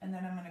 And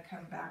then I'm going to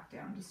come back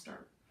down to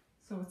start.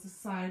 So it's a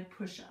side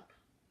push-up.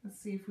 Let's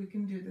see if we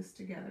can do this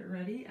together.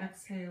 Ready?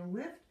 Exhale,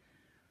 lift,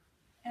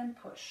 and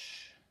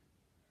push.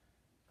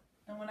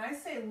 And when I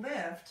say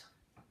lift,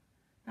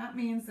 that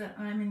means that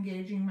I'm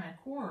engaging my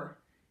core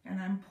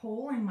and I'm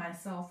pulling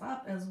myself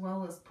up as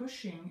well as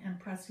pushing and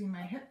pressing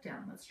my hip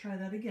down. Let's try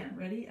that again.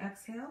 Ready?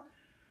 Exhale.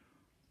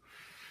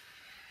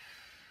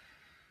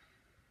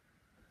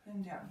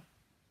 And down.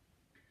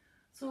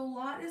 So a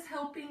lot is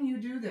helping you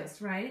do this,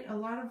 right? A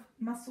lot of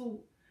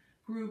muscle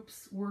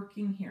groups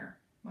working here.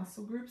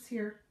 Muscle groups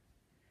here.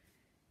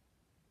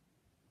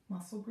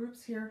 Muscle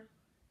groups here.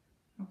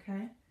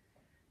 Okay?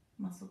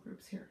 Muscle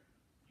groups here.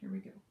 Here we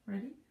go.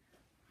 Ready?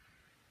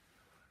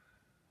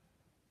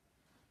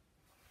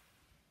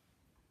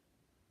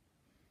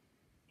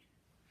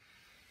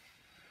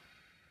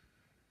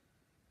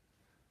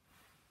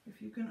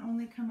 If you can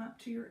only come up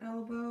to your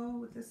elbow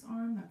with this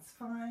arm, that's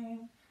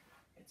fine.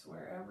 It's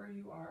wherever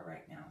you are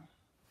right now.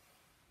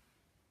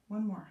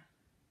 One more.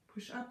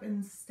 Push up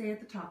and stay at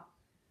the top.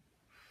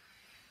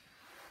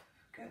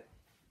 Good.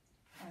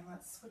 And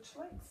let's switch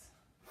legs.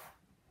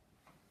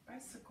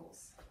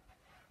 Bicycles.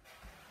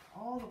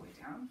 All the way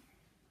down.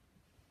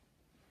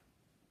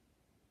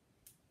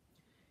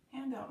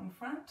 Hand out in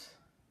front.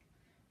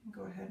 And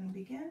go ahead and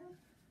begin.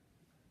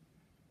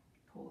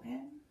 Pull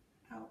in,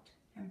 out,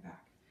 and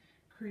back.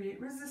 Create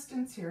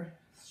resistance here.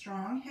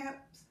 Strong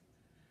hips,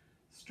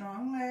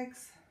 strong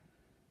legs.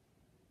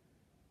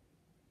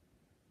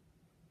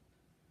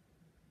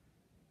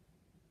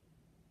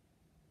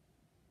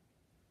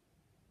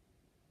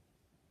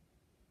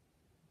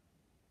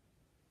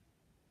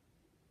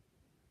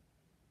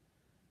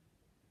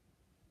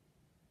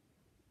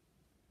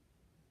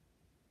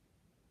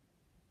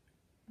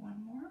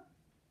 One more.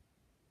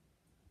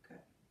 Good.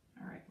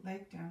 All right,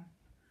 leg down.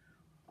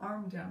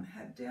 Arm down,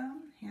 head down,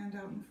 hand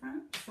out in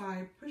front,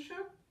 side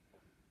push-up.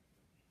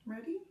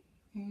 Ready?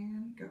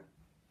 And go.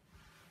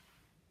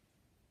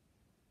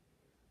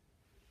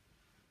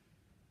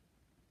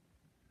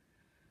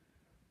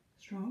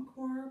 Strong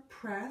core,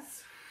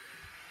 press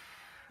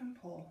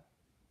and pull.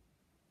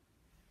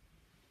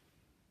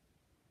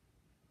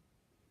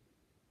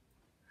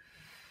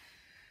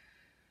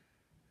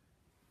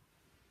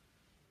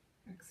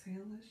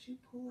 Exhale as you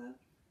pull up,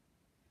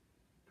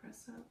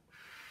 press up.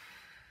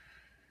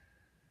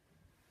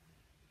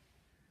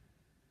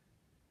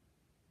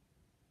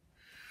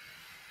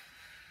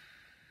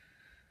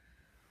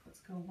 Let's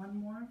go one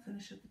more and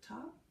finish at the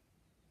top.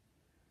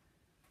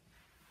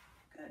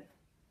 Good.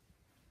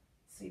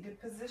 Seated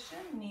position,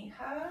 knee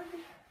hug.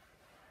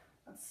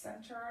 Let's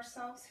center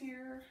ourselves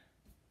here.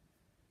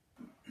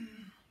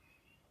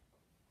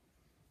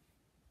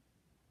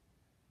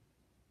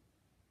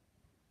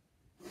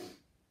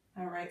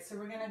 All right, so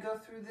we're going to go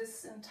through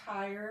this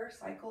entire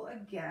cycle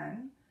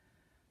again.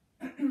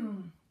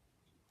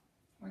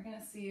 We're going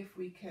to see if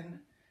we can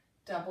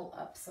double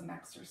up some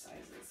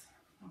exercises,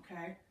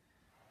 okay?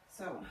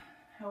 So,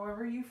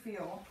 however you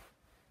feel,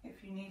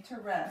 if you need to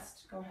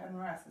rest, go ahead and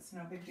rest. It's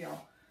no big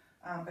deal.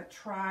 But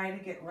try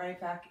to get right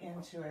back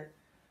into it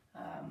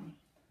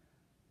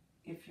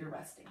if you're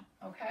resting,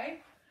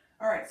 okay?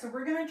 All right, so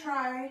we're going to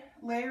try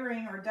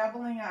layering or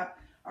doubling up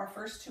our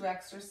first two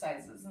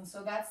exercises. And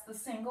so that's the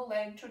single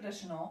leg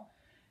traditional,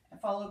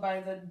 followed by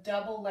the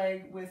double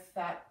leg with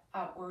that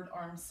outward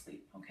arm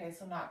sweep. Okay,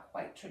 so not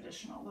quite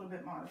traditional, a little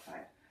bit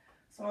modified.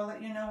 So I'll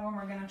let you know when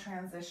we're going to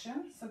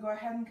transition. So go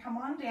ahead and come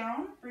on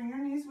down. Bring your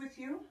knees with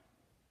you.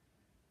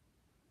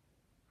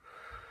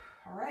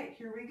 All right,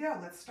 here we go.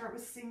 Let's start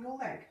with single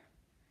leg.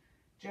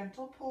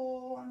 Gentle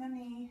pull on the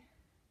knee.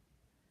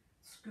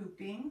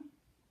 Scooping.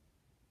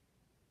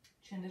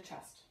 Chin to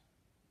chest.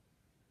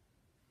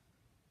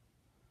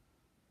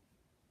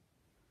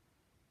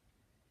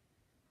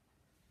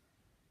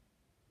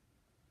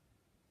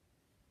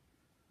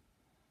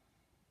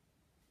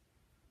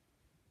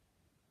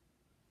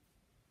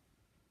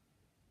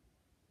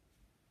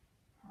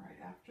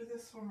 After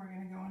this one, we're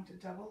going to go into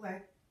double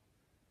leg.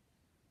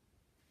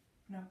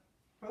 No,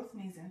 both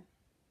knees in.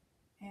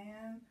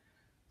 And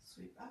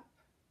sweep up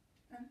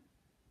and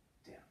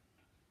down.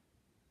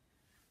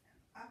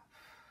 And up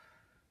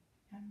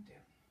and down.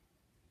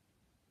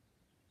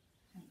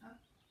 And up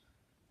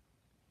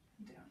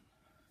and down.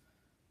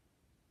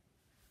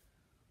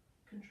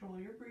 Control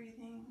your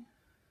breathing.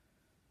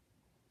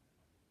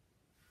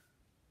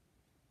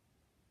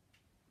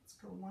 Let's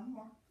go one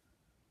more.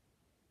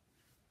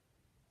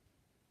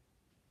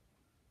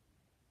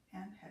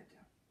 And head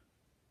down,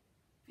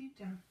 feet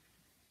down,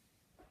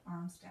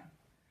 arms down.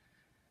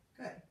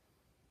 Good.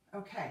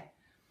 Okay.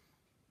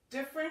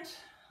 Different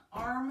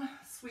arm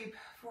sweep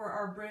for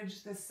our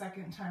bridge this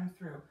second time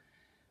through.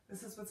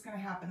 This is what's going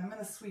to happen. I'm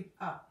going to sweep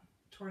up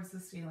towards the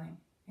ceiling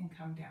and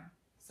come down.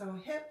 So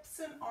hips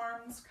and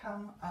arms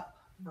come up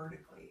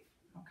vertically.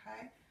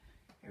 Okay.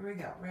 Here we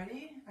go.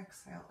 Ready?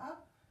 Exhale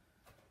up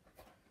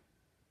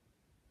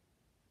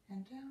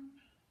and down.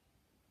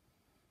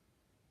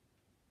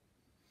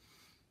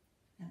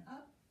 And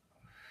up,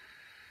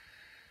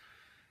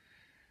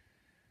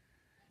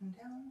 and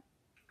down,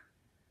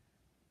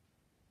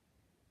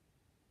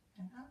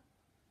 and up,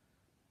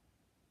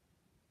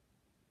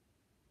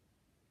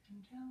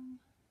 and down,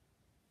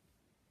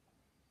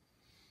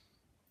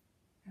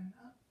 and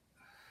up,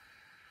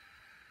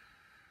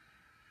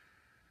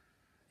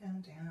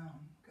 and down.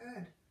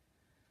 Good.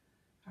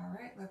 All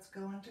right, let's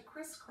go into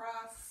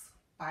crisscross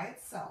by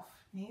itself.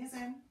 Knees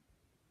in,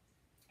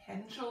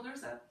 head and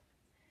shoulders up.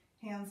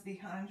 Hands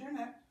behind your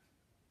neck.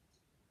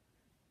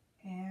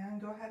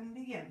 And go ahead and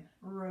begin.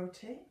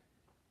 Rotate.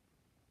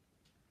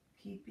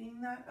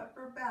 Keeping that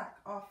upper back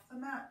off the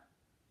mat.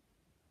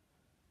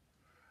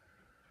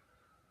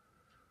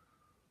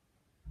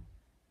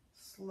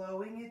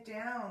 Slowing it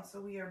down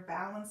so we are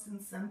balanced and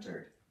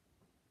centered.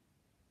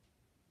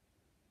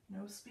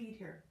 No speed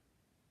here.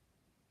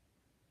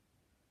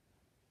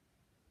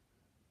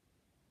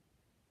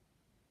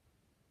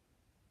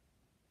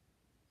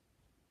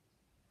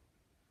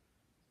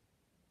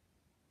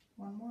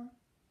 One more.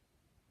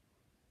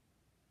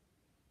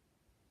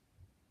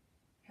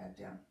 Head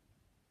down,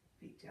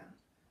 feet down.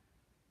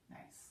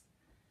 Nice.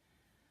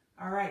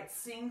 All right,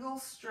 single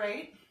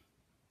straight,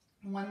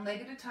 one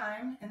leg at a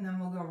time, and then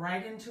we'll go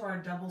right into our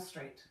double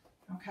straight,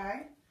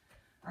 okay?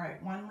 All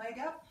right, one leg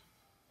up,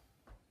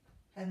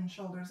 head and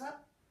shoulders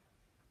up,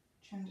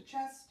 chin to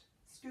chest,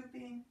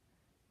 scooping,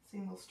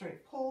 single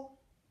straight pull.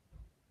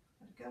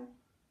 Let it go.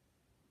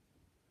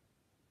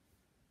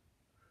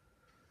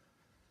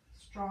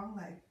 Strong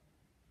leg.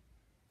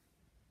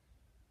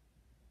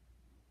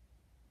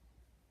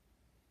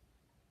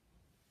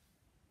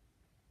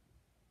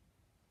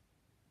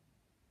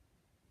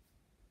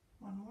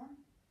 One more.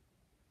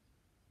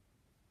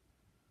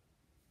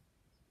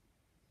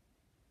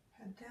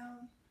 Head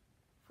down,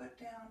 foot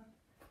down,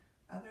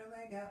 other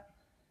leg up,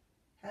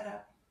 head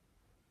up.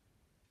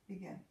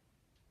 Begin.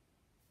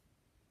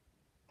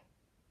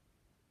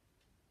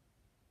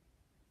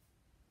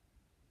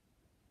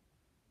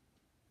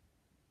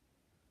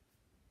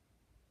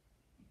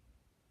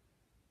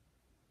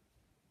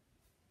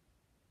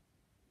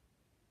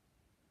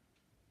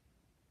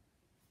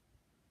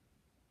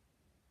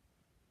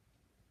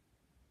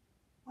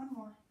 One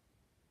more.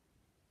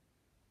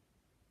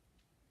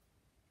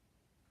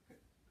 Good.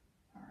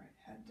 All right,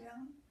 head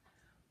down,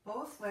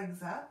 both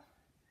legs up,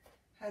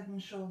 head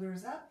and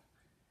shoulders up,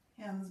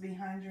 hands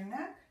behind your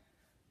neck,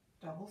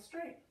 double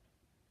straight.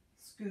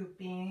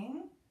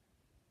 Scooping,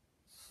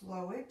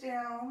 slow it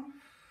down,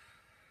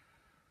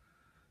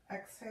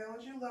 exhale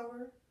as you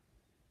lower.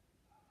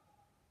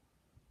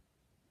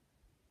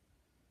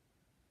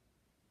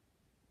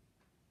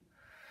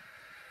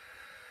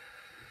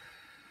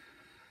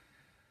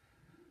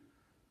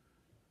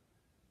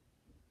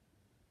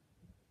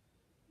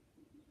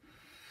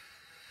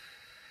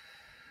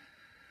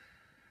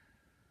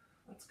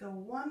 Let's go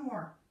one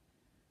more.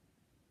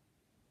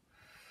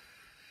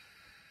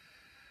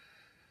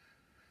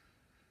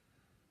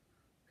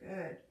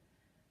 Good.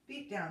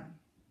 Feet down,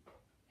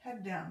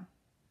 head down.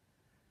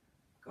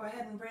 Go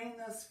ahead and bring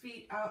those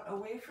feet out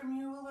away from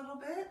you a little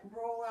bit.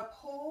 Roll up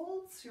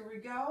holds. Here we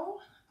go.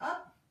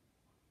 Up.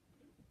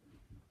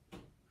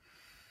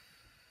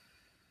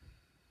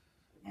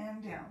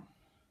 And down.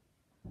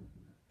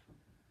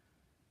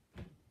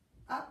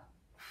 Up.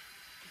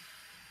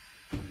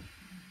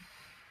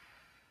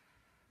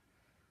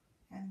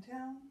 And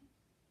down.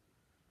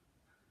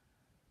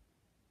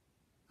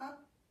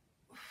 Up.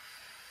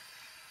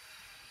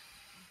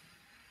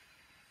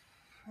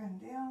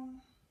 and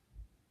down,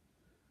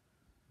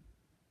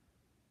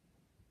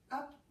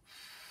 up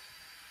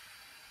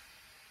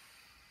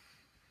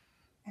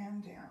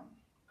and down.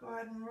 Go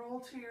ahead and roll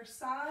to your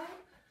side.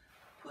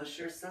 Push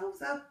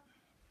yourselves up.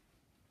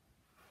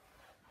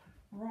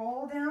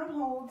 Roll down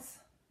holds.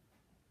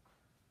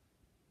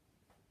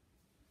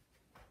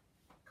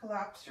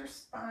 Collapse your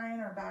spine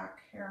or back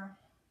here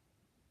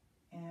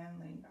and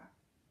lean back.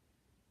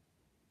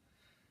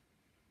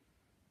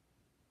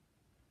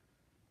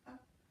 Up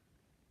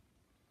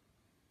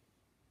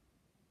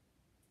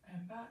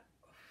and back.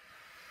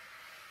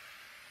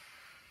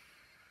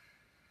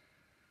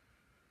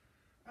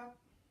 Up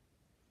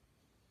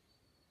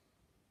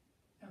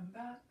and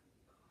back.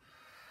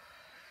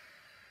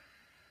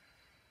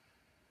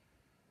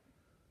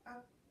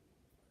 Up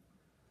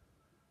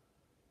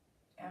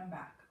and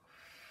back.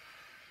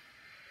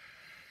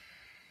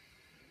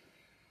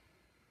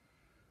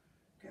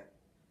 Good.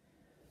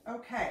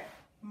 Okay,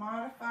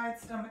 modified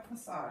stomach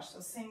massage. So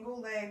single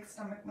leg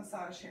stomach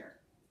massage here.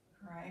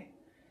 All right.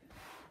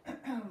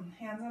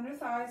 Hands under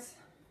thighs.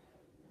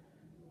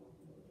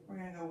 We're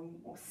going to go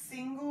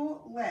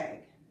single leg.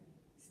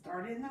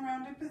 Start in the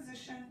rounded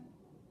position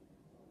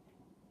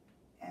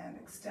and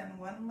extend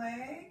one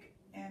leg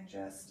and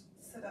just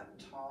sit up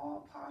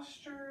tall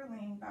posture,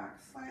 lean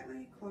back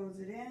slightly, close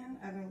it in,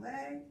 other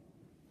leg.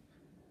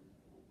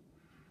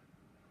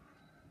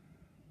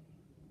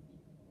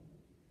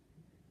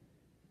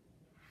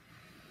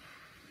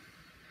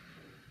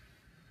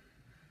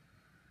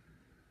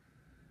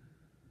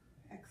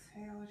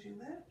 Exhale as you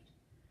lift.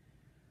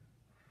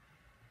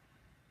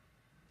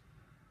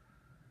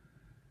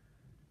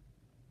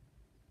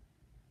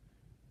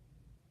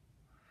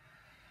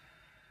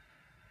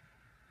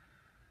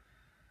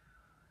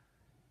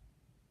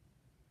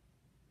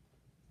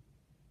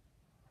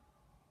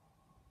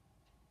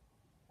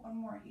 One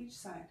more each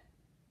side.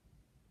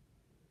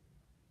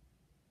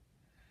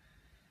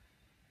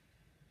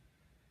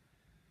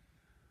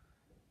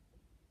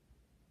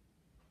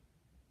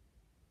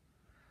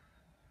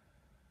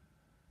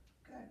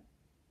 Good.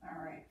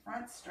 All right,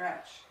 front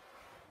stretch.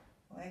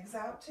 Legs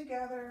out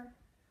together,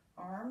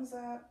 arms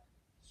up,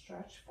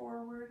 stretch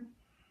forward.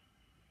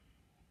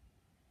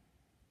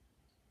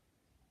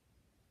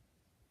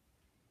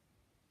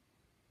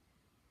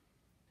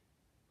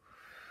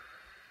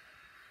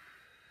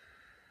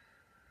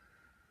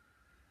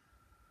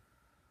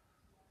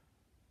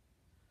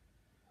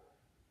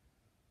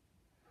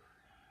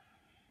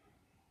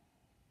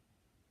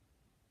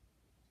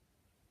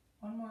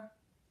 One more.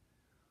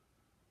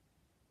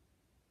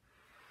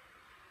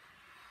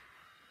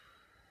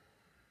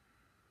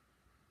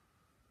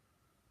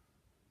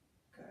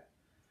 Good.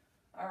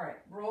 All right,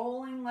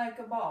 rolling like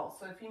a ball.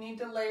 So if you need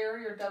to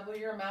layer or double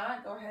your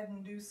mat, go ahead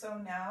and do so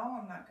now.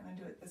 I'm not going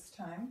to do it this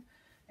time.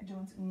 I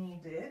don't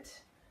need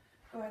it.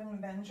 Go ahead and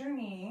bend your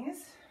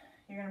knees.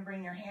 You're going to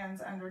bring your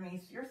hands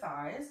underneath your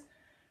thighs.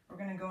 We're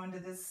going to go into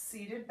this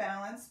seated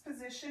balance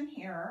position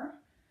here.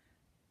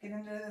 Get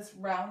into this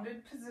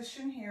rounded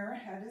position here.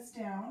 Head is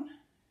down.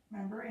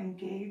 Remember,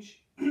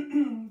 engage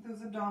those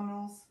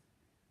abdominals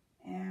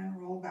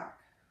and roll back.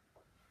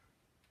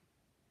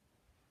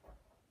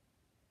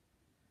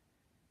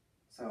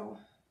 So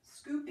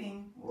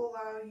scooping will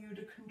allow you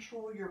to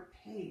control your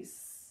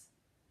pace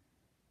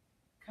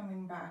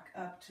coming back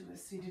up to a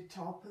seated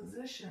tall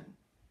position.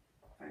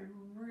 If I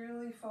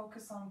really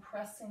focus on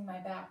pressing my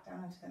back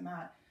down into the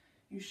mat,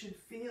 you should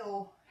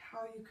feel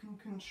how you can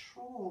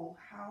control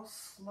how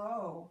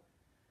slow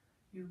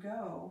you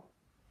go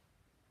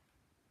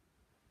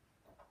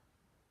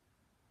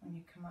when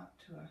you come up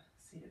to a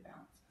seated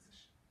balance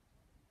position.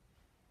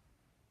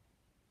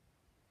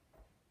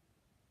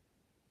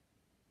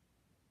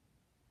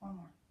 One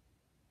more.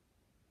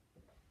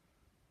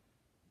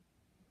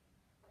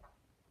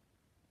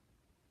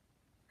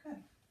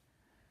 Good.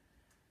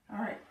 All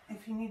right,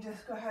 if you need to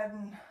go ahead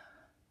and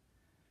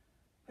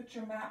put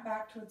your mat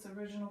back to its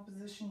original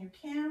position, you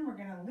can. We're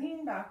going to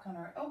lean back on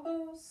our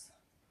elbows.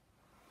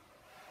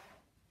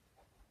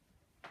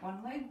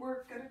 One leg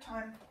work at a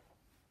time.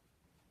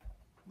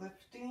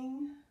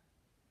 Lifting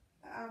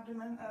the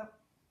abdomen up.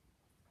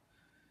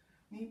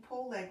 Knee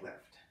pull, leg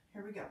lift.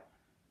 Here we go.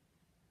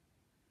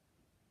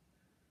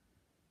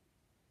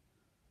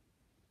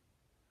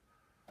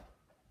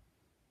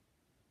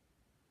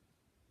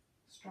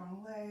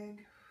 Strong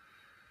leg.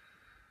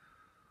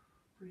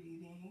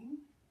 Breathing.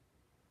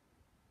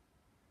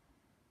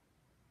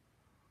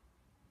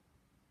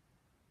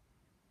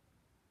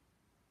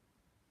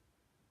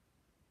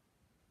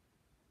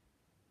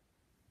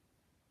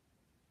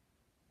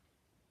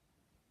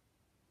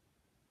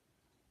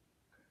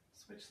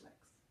 Switch legs.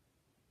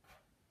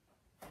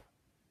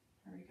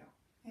 Here we go.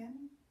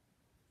 In,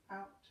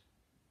 out,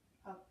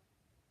 up,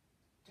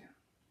 down.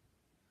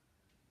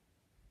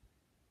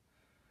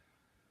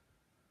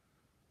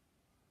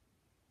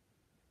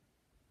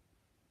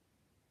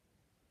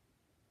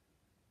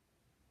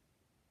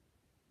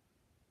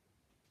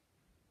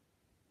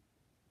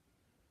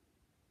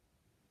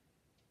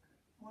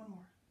 One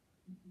more.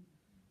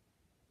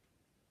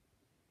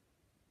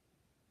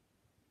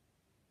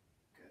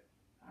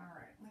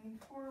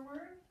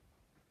 forward,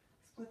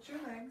 split your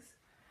legs.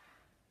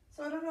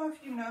 So I don't know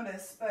if you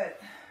noticed, but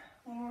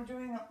when we're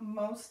doing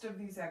most of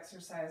these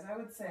exercises, I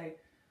would say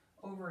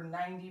over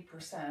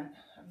 90%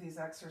 of these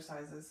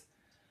exercises,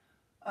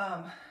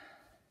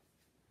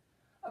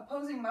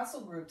 opposing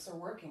muscle groups are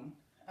working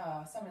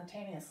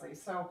simultaneously.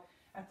 So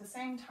at the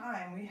same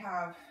time, we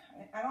have,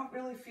 I don't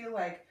really feel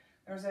like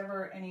there's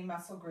ever any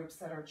muscle groups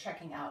that are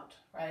checking out,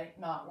 right?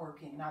 Not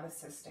working, not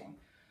assisting,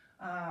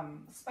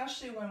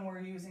 especially when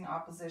we're using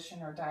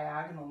opposition or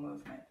diagonal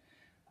movement.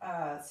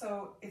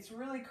 So it's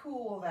really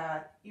cool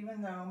that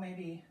even though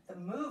maybe the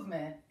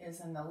movement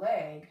is in the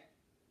leg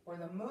or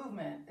the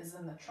movement is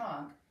in the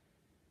trunk,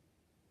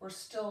 we're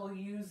still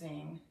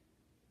using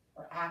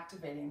or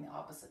activating the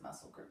opposite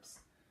muscle groups.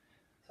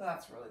 So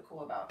that's really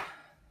cool about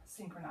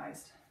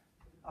synchronized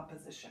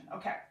opposition.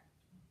 Okay,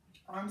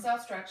 arms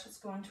outstretched. Let's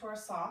go into our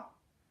saw.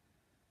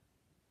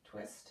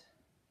 Twist.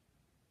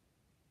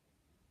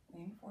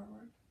 Lean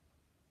forward.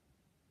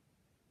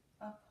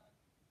 Up.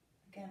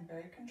 Again,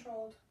 very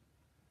controlled.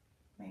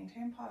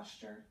 Maintain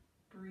posture.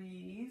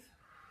 Breathe.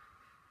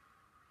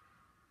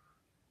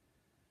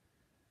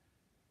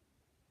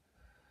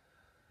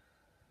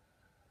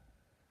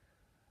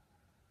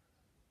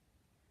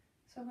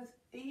 So with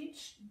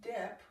each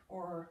dip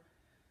or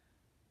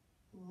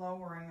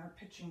lowering or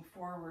pitching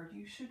forward,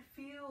 you should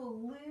feel a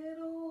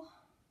little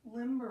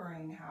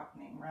limbering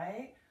happening,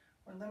 right?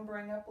 We're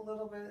limbering up a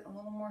little bit, a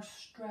little more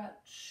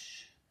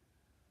stretch,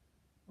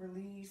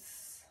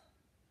 release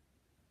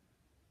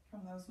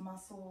from those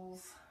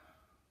muscles.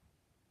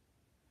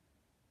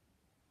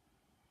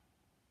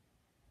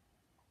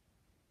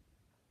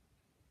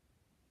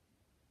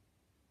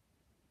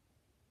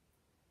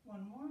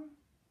 One more.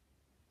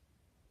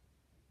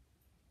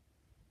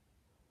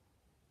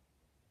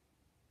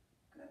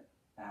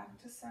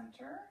 Back to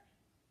center,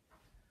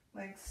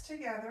 legs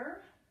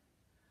together.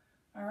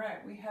 All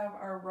right, we have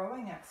our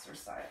rowing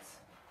exercise.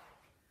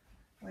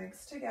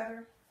 Legs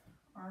together,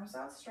 arms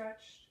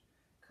outstretched,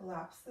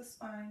 collapse the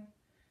spine.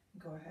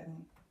 Go ahead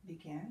and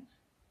begin.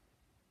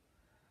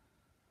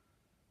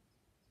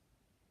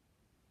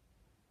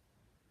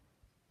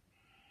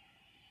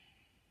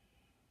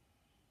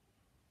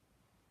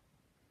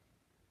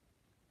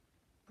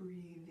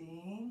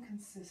 Breathing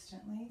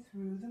consistently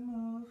through the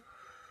move.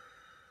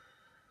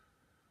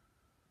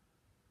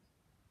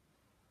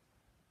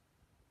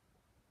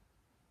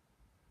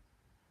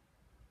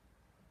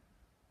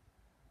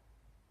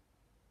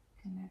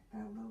 Connect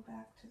that low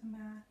back to the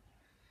mat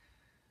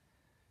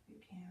if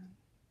you can.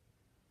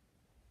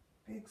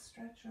 Big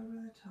stretch over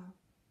the top.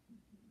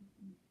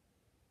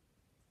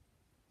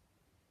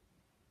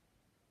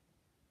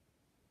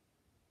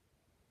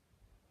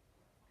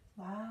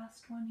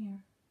 Last one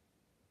here.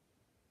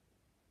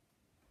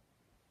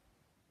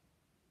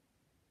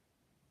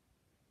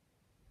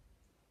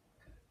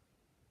 Good.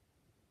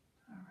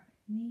 All right,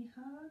 knee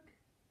hug.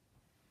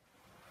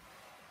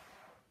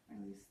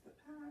 Release the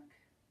pack.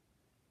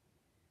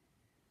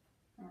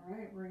 All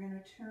right, we're going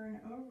to turn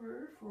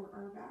over for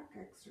our back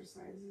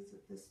exercises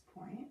at this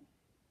point.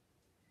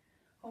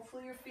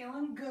 Hopefully you're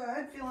feeling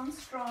good, feeling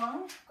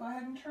strong. Go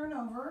ahead and turn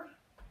over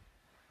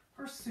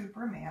for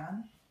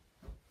Superman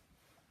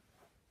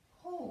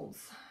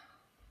holds.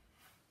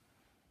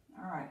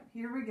 All right,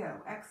 here we go.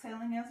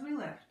 Exhaling as we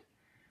lift.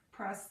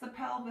 Press the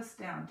pelvis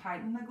down,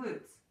 tighten the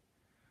glutes.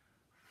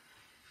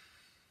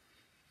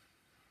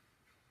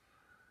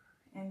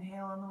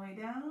 Inhale on the way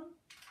down.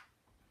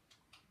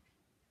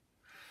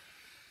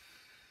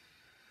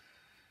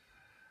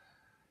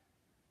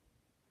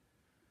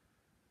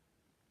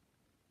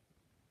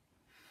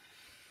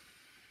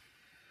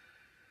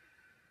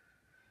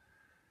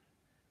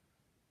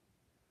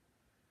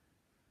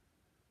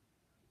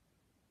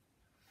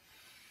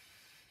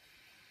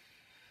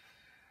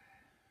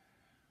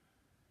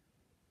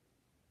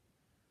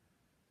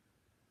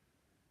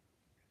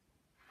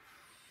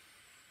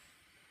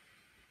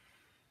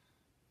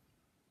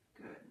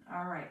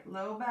 All right,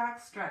 low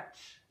back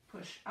stretch.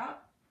 Push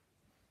up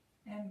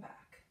and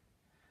back.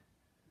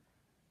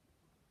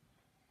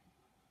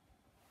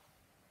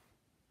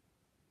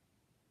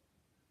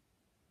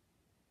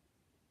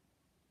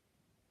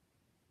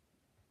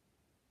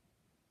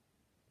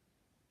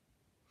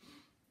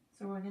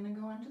 So we're going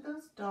to go into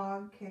those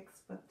dog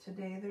kicks, but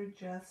today they're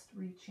just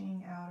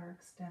reaching out or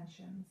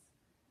extensions.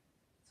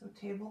 So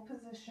table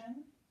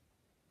position.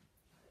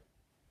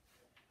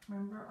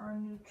 Remember our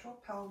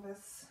neutral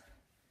pelvis.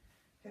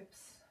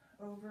 Hips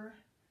over,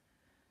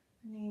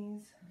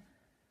 knees,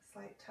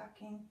 slight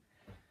tucking,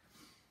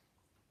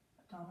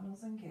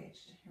 abdominals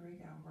engaged. Here we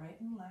go, right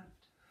and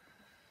left.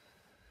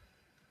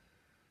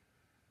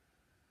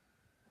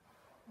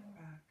 And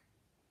back.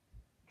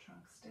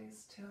 Trunk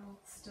stays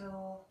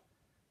still,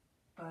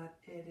 but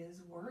it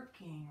is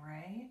working,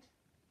 right?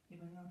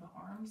 Even though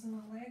the arms and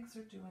the legs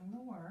are doing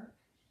the work.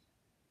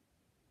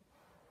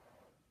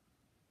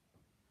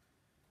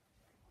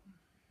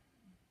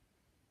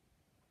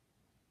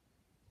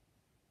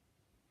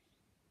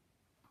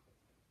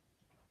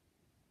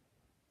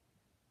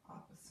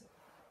 Opposite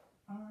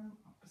arm,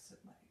 opposite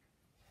leg.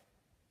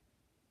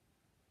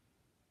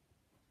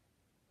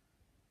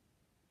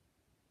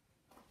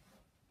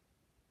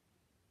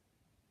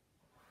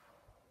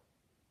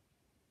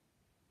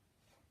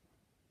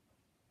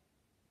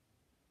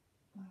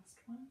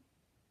 Last one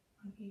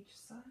on each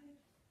side.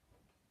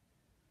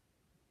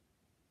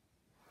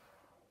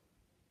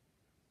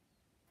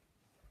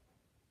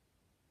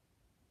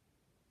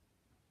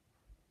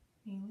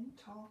 Kneeling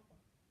tall.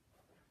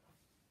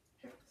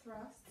 Hip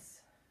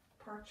thrusts.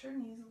 Part your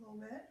knees a little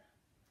bit.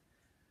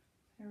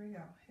 Here we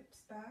go.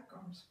 Hips back,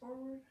 arms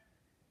forward.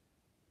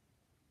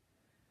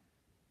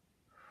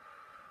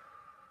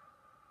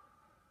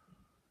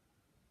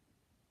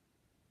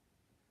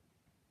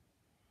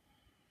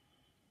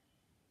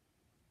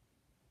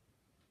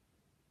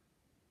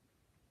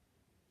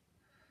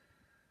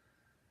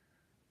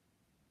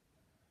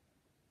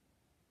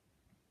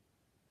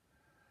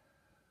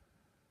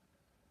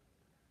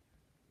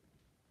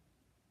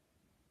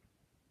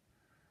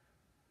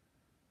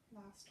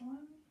 Last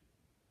one.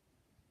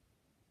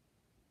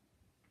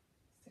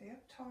 Stay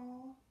up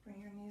tall. Bring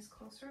your knees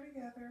closer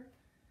together.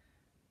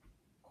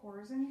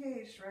 Core is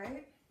engaged,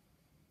 right?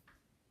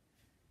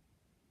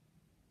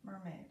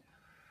 Mermaid.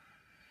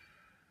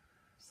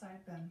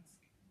 Side bends.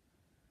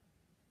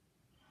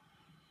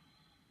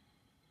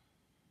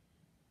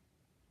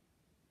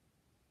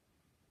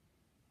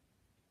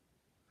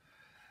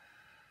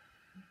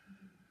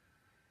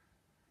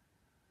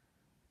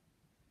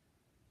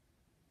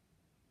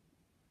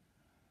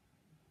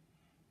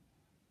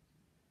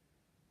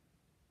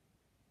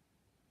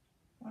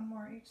 One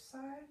more each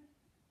side.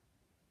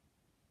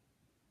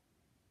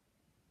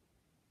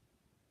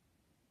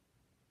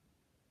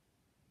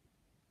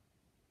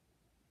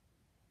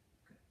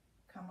 Good.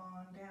 Come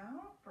on down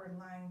for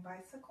lying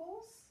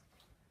bicycles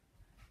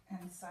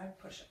and side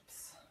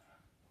push-ups.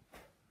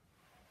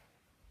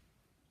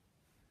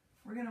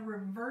 We're going to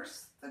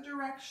reverse the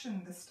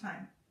direction this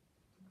time.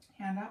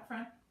 Hand out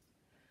front.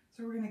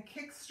 So we're going to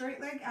kick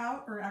straight leg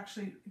out, or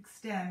actually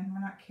extend.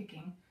 We're not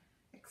kicking.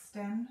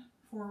 Extend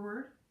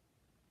forward.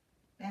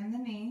 Bend the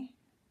knee,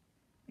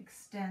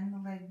 extend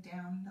the leg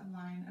down the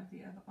line of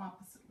the other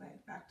opposite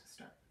leg, back to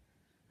start.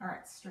 All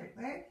right, straight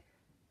leg,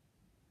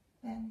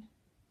 bend,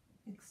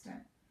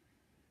 extend.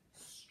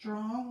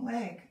 Strong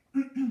leg.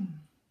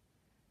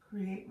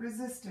 Create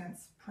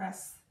resistance.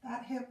 Press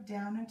that hip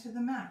down into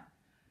the mat.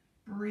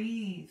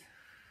 Breathe.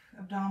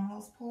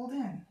 Abdominals pulled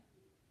in.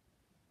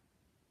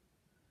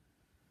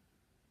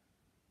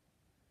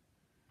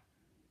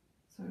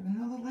 So even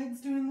though the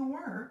leg's doing the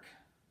work,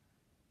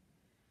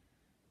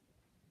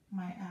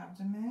 my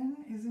abdomen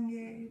is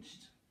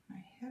engaged, my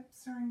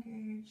hips are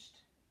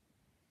engaged.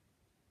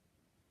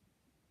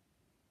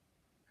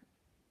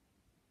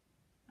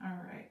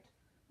 All right,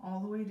 all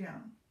the way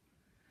down.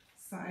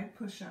 Side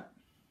push-up.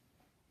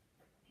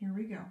 Here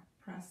we go.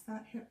 Press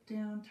that hip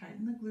down,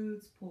 tighten the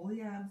glutes, pull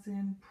the abs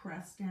in,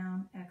 press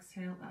down,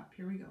 exhale up.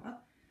 Here we go,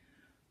 up.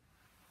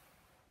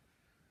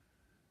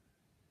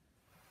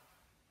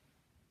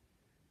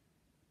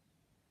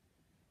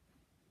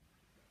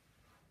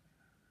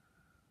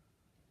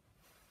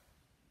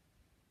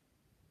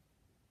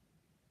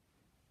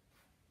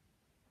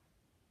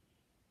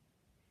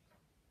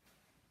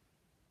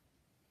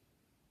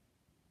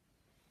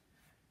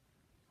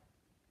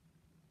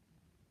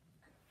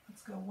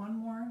 Let's go one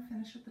more and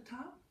finish at the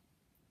top.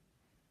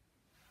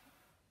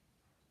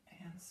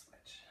 And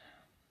switch.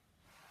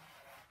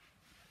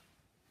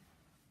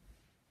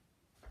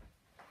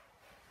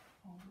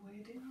 All the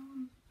way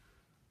down.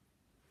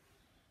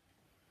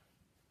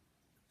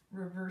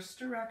 Reverse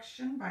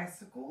direction,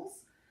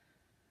 bicycles.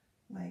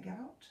 Leg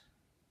out,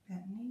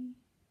 bend knee,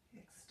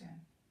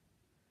 extend.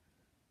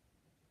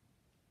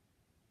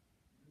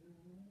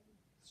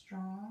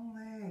 Strong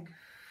leg.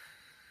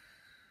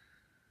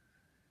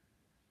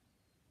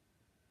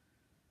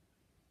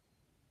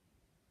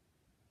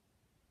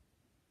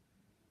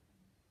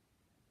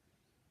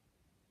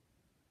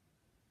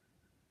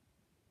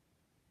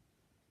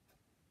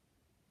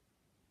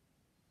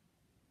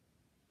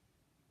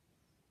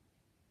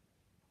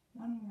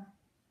 One more.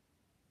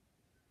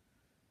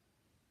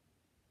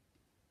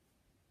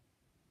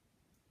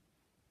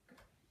 Good.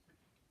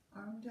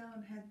 Arm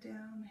down, head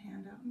down,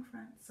 hand out in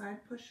front. Side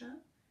push-up.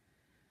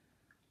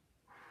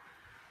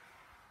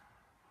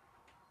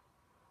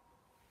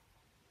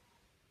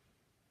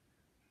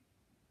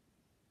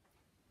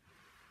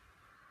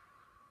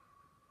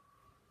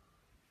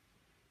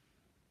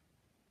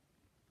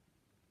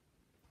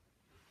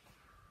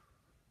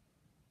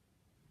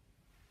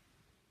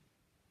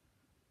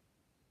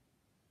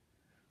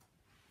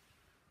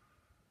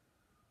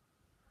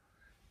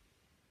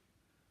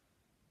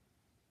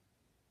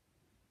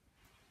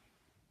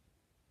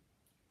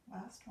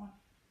 Last one.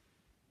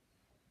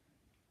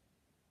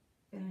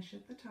 Finish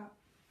at the top.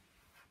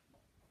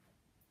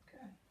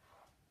 Good.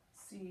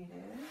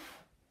 Seated.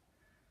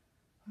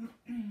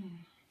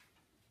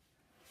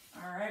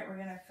 All right, we're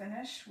going to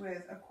finish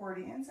with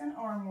accordions and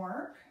arm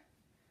work.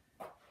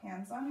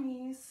 Hands on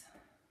knees.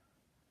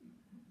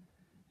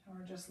 And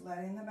we're just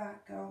letting the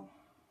back go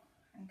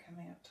and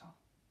coming up tall.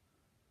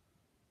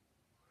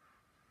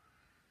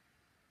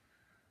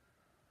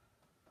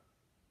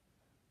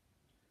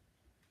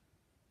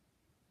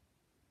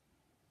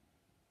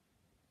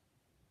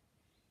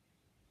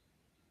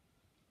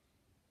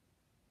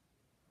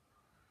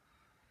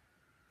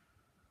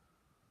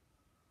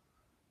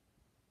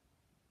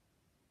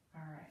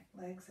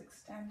 legs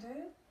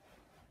extended.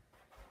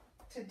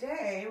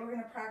 Today, we're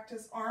going to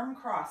practice arm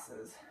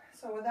crosses.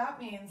 So what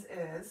that means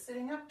is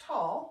sitting up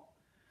tall,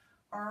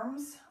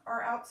 arms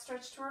are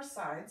outstretched to our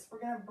sides. We're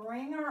going to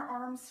bring our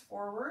arms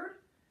forward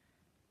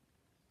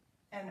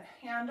and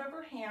hand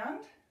over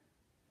hand.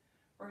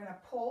 We're going to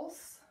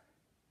pulse,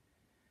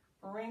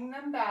 bring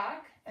them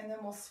back, and then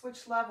we'll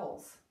switch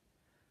levels.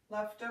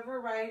 Left over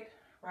right,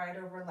 right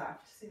over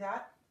left. See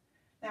that?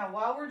 Now,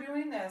 while we're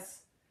doing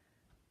this,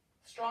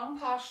 strong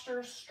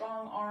posture,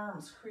 strong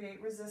arms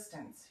create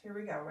resistance. Here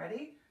we go.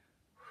 Ready?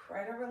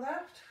 Right over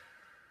left,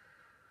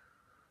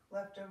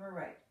 left over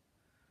right.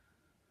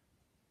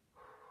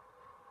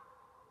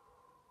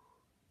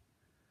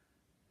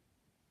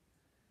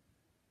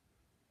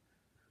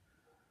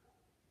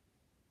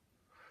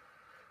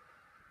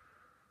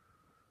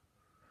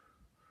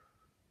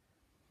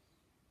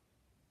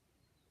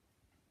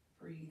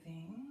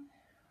 Breathing.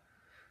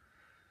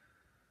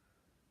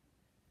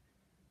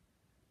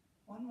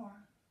 One more.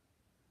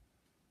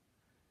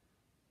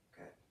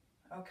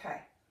 Good.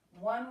 Okay.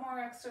 One more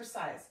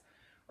exercise.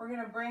 We're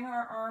going to bring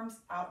our arms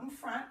out in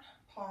front,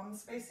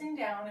 palms facing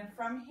down, and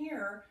from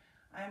here,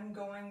 I'm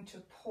going to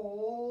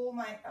pull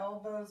my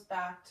elbows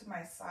back to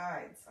my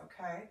sides,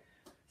 okay?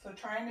 So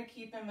trying to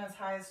keep them as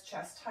high as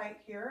chest height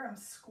here. I'm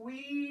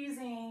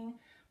squeezing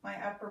my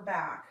upper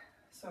back.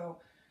 So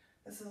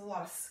this is a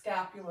lot of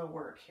scapula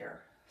work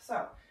here.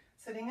 So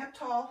sitting up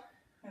tall,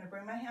 I'm going to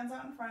bring my hands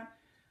out in front,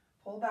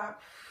 pull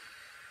back,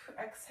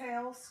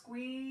 exhale,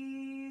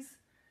 squeeze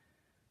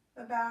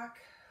the back,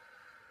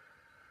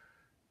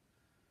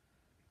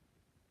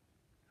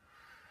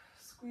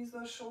 squeeze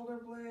those shoulder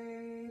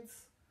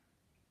blades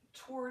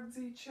towards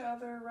each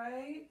other,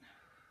 right?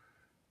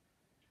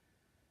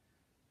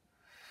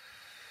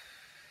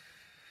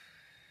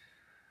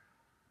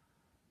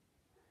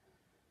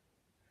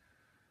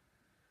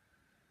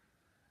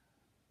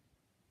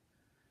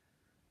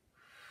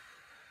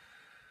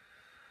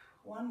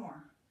 One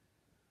more.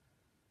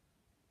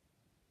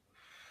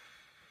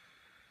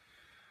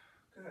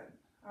 Good.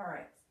 All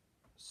right.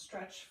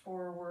 Stretch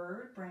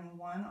forward. Bring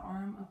one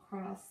arm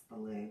across the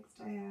legs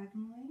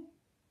diagonally.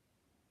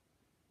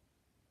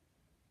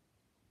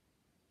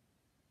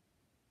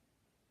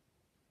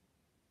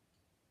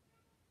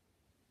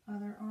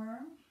 Other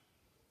arm.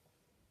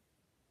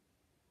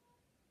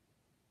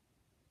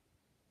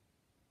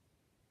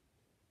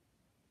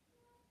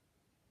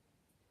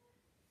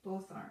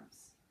 Both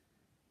arms.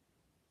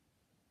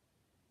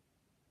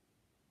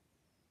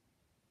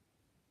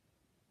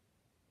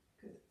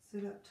 Good.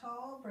 Sit up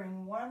tall.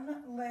 Bring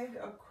one leg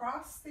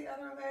across the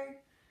other leg.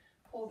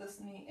 Pull this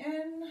knee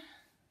in.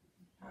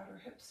 Outer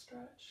hip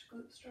stretch,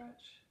 glute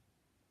stretch.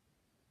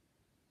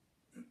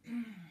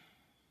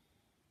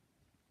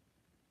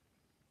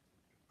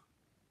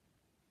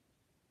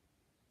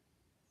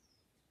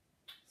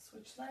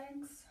 Switch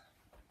legs.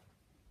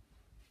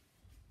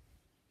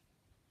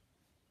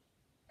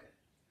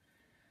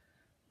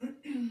 Good.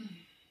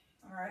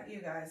 All right, you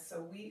guys,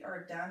 so we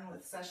are done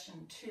with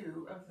session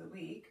 2 of the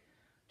week.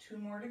 2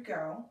 more to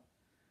go.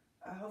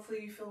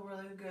 Hopefully you feel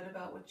really good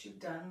about what you've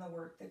done, the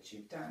work that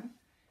you've done,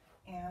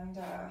 and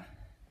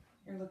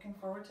you're looking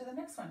forward to the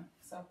next one.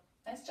 So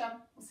nice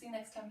job. We'll see you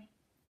next time.